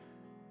say,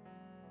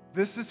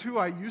 this is who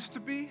I used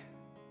to be.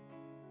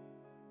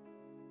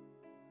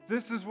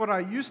 This is what I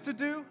used to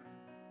do.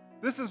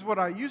 This is what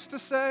I used to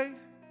say.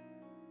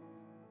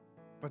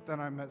 But then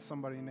I met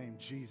somebody named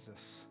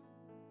Jesus.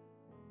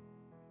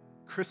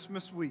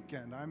 Christmas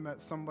weekend, I met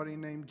somebody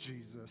named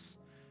Jesus,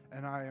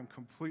 and I am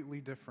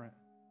completely different.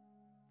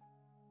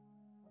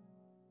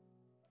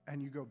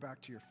 And you go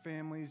back to your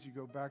families, you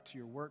go back to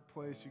your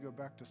workplace, you go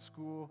back to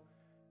school,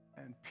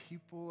 and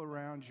people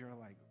around you are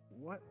like,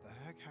 what the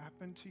heck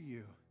happened to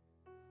you?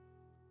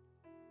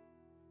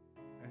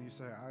 And you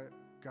say,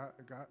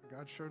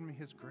 God showed me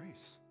his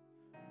grace.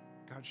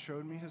 God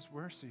showed me his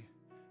mercy.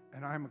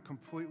 And I'm a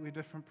completely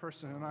different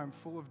person, and I'm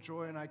full of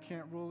joy, and I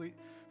can't really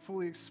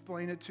fully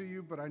explain it to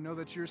you, but I know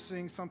that you're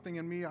seeing something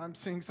in me, I'm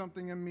seeing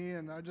something in me,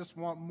 and I just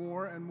want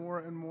more and more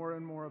and more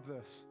and more of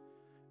this.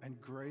 And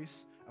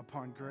grace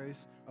upon grace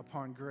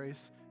upon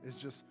grace is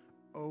just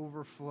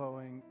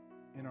overflowing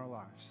in our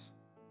lives.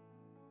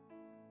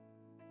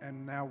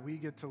 And now we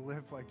get to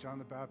live like John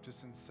the Baptist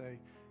and say,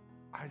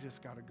 I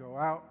just got to go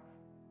out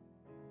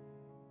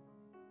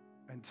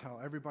and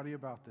tell everybody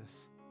about this,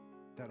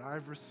 that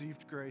I've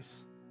received grace,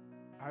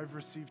 I've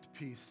received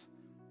peace,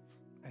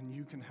 and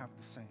you can have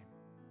the same.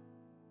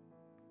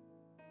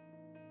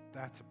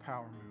 That's a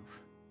power move.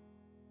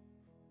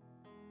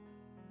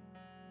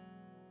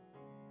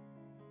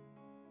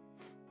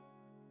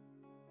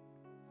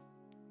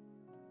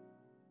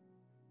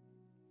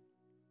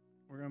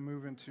 We're going to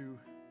move into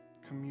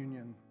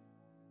communion,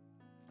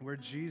 where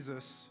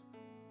Jesus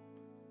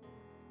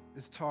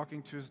is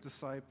talking to his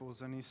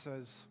disciples, and he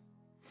says,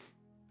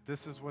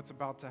 this is what's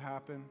about to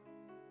happen.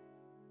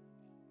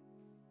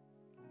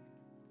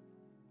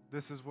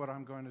 This is what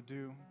I'm going to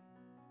do.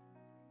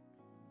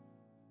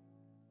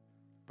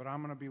 But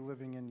I'm going to be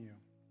living in you.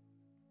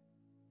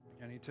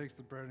 And he takes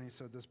the bread and he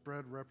said, this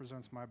bread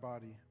represents my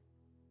body.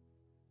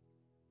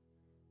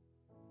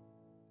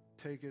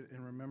 Take it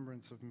in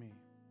remembrance of me.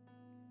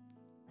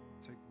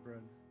 Take the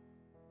bread.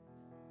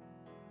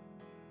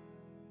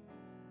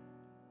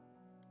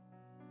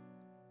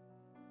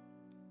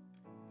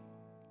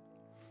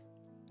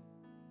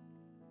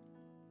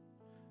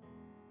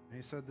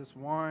 And he said, this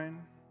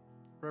wine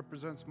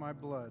represents my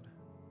blood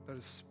that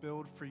is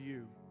spilled for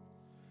you,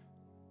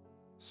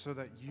 so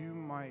that you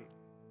might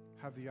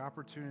have the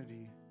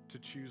opportunity to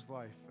choose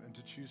life and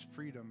to choose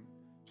freedom,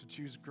 to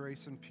choose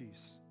grace and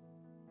peace.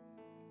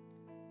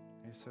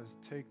 And he says,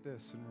 take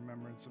this in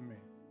remembrance of me.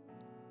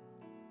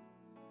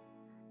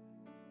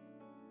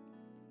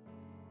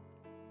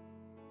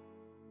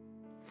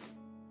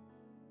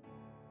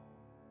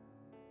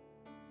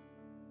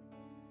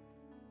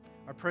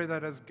 I pray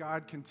that as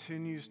God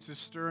continues to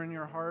stir in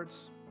your hearts,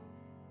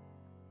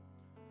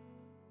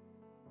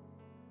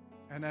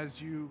 and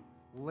as you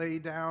lay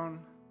down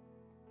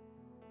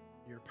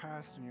your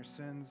past and your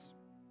sins,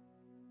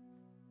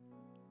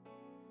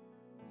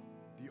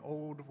 the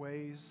old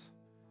ways,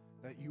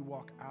 that you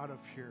walk out of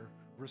here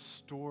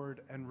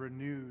restored and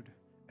renewed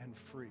and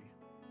free.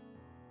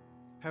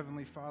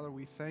 Heavenly Father,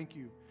 we thank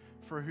you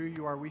for who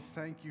you are. We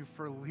thank you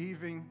for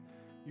leaving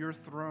your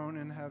throne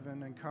in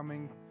heaven and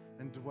coming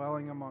and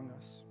dwelling among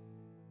us.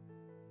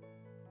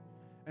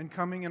 And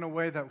coming in a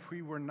way that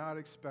we were not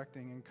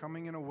expecting, and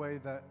coming in a way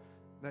that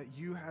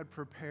you had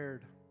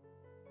prepared.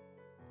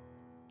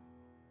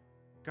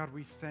 God,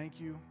 we thank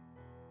you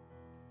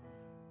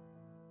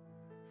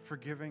for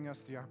giving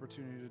us the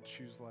opportunity to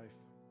choose life,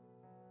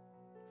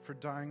 for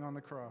dying on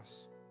the cross,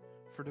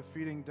 for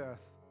defeating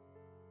death,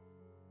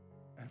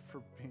 and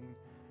for being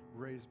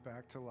raised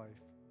back to life,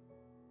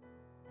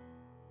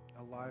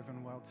 alive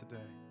and well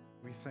today.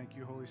 We thank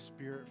you, Holy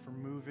Spirit, for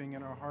moving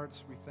in our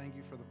hearts. We thank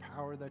you for the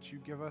power that you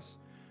give us.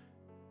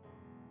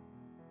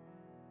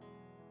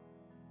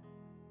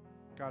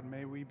 God,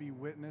 may we be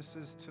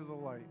witnesses to the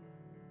light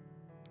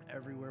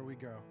everywhere we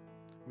go.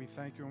 We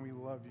thank you and we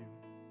love you.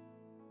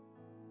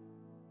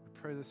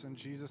 We pray this in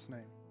Jesus' name.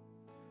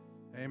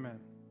 Amen.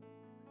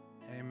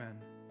 Amen.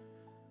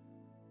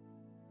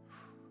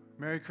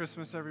 Merry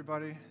Christmas,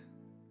 everybody.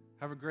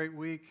 Have a great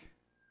week.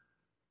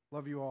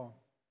 Love you all.